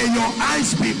Jesus, may your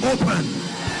eyes be open.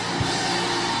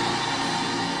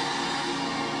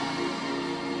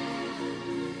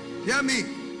 Hear me.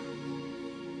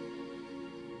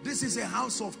 This is a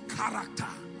house of character.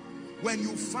 When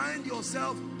you find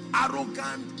yourself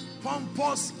arrogant,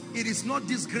 pompous, it is not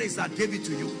this grace that gave it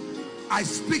to you. I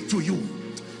speak to you,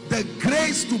 the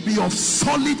grace to be of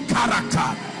solid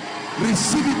character.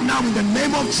 Receive it now in the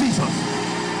name of Jesus.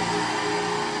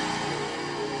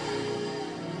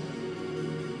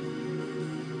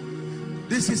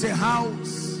 This is a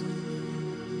house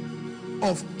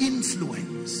of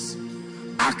influence,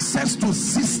 access to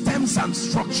systems and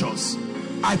structures.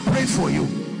 I pray for you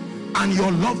and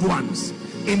your loved ones.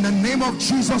 In the name of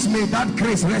Jesus, may that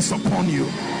grace rest upon you.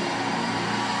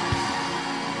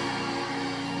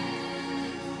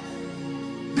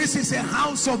 This is a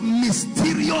house of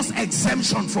mysterious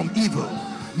exemption from evil.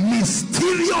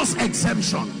 Mysterious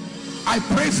exemption. I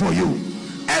pray for you.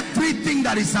 Everything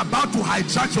that is about to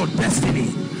hijack your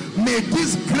destiny, may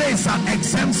this grace that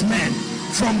exempts men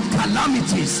from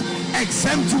calamities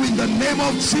exempt you in the name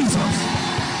of Jesus.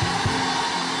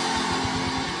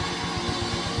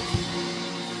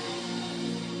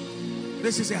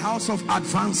 This is a house of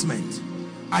advancement.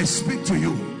 I speak to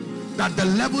you that the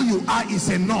level you are is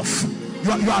enough.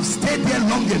 You have stayed there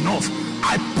long enough.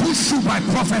 I push you by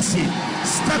prophecy.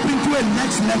 Step into a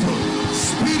next level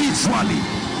spiritually,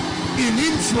 in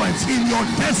influence, in your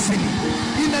destiny,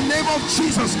 in the name of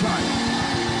Jesus Christ.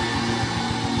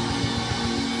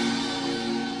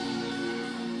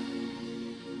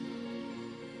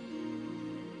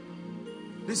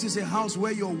 This is a house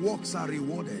where your works are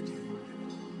rewarded.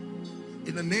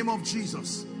 In the name of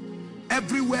Jesus.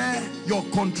 Everywhere your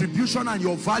contribution and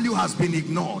your value has been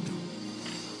ignored,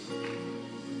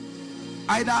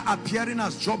 either appearing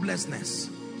as joblessness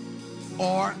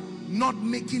or not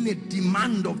making a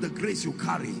demand of the grace you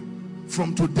carry,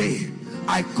 from today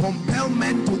I compel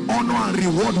men to honor and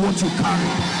reward what you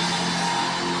carry.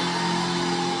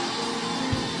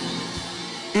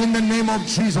 In the name of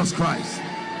Jesus Christ.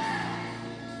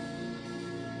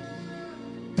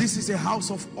 This is a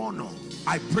house of honor.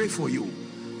 I pray for you.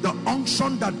 The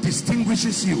unction that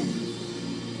distinguishes you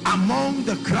among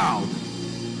the crowd,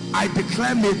 I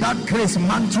declare, may that grace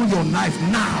mantle your life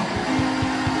now.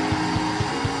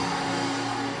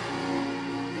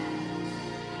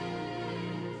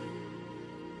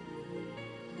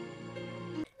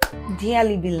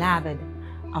 Dearly beloved,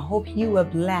 I hope you were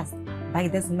blessed by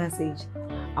this message.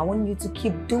 I want you to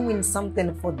keep doing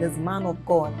something for this man of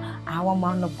God, our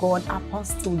man of God,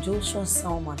 Apostle Joshua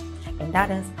Selman. And that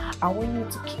is, I want you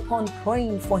to keep on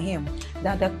praying for him,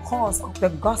 that the cause of the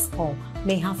gospel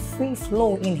may have free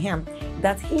flow in him,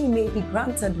 that he may be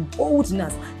granted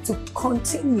boldness to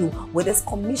continue with this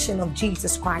commission of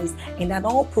Jesus Christ, and that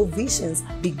all provisions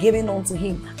be given unto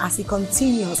him as he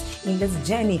continues in this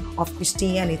journey of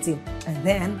Christianity. And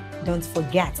then don't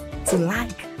forget to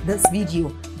like this video.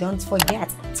 Don't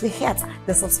forget to hit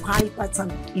the subscribe button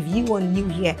if you are new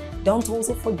here. Don't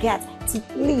also forget to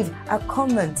leave a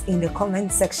comment in the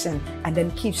comment section, and then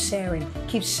keep sharing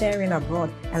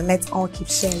abroad, and let's all keep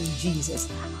sharing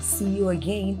Jesus. I'll see you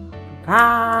again.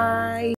 Bye.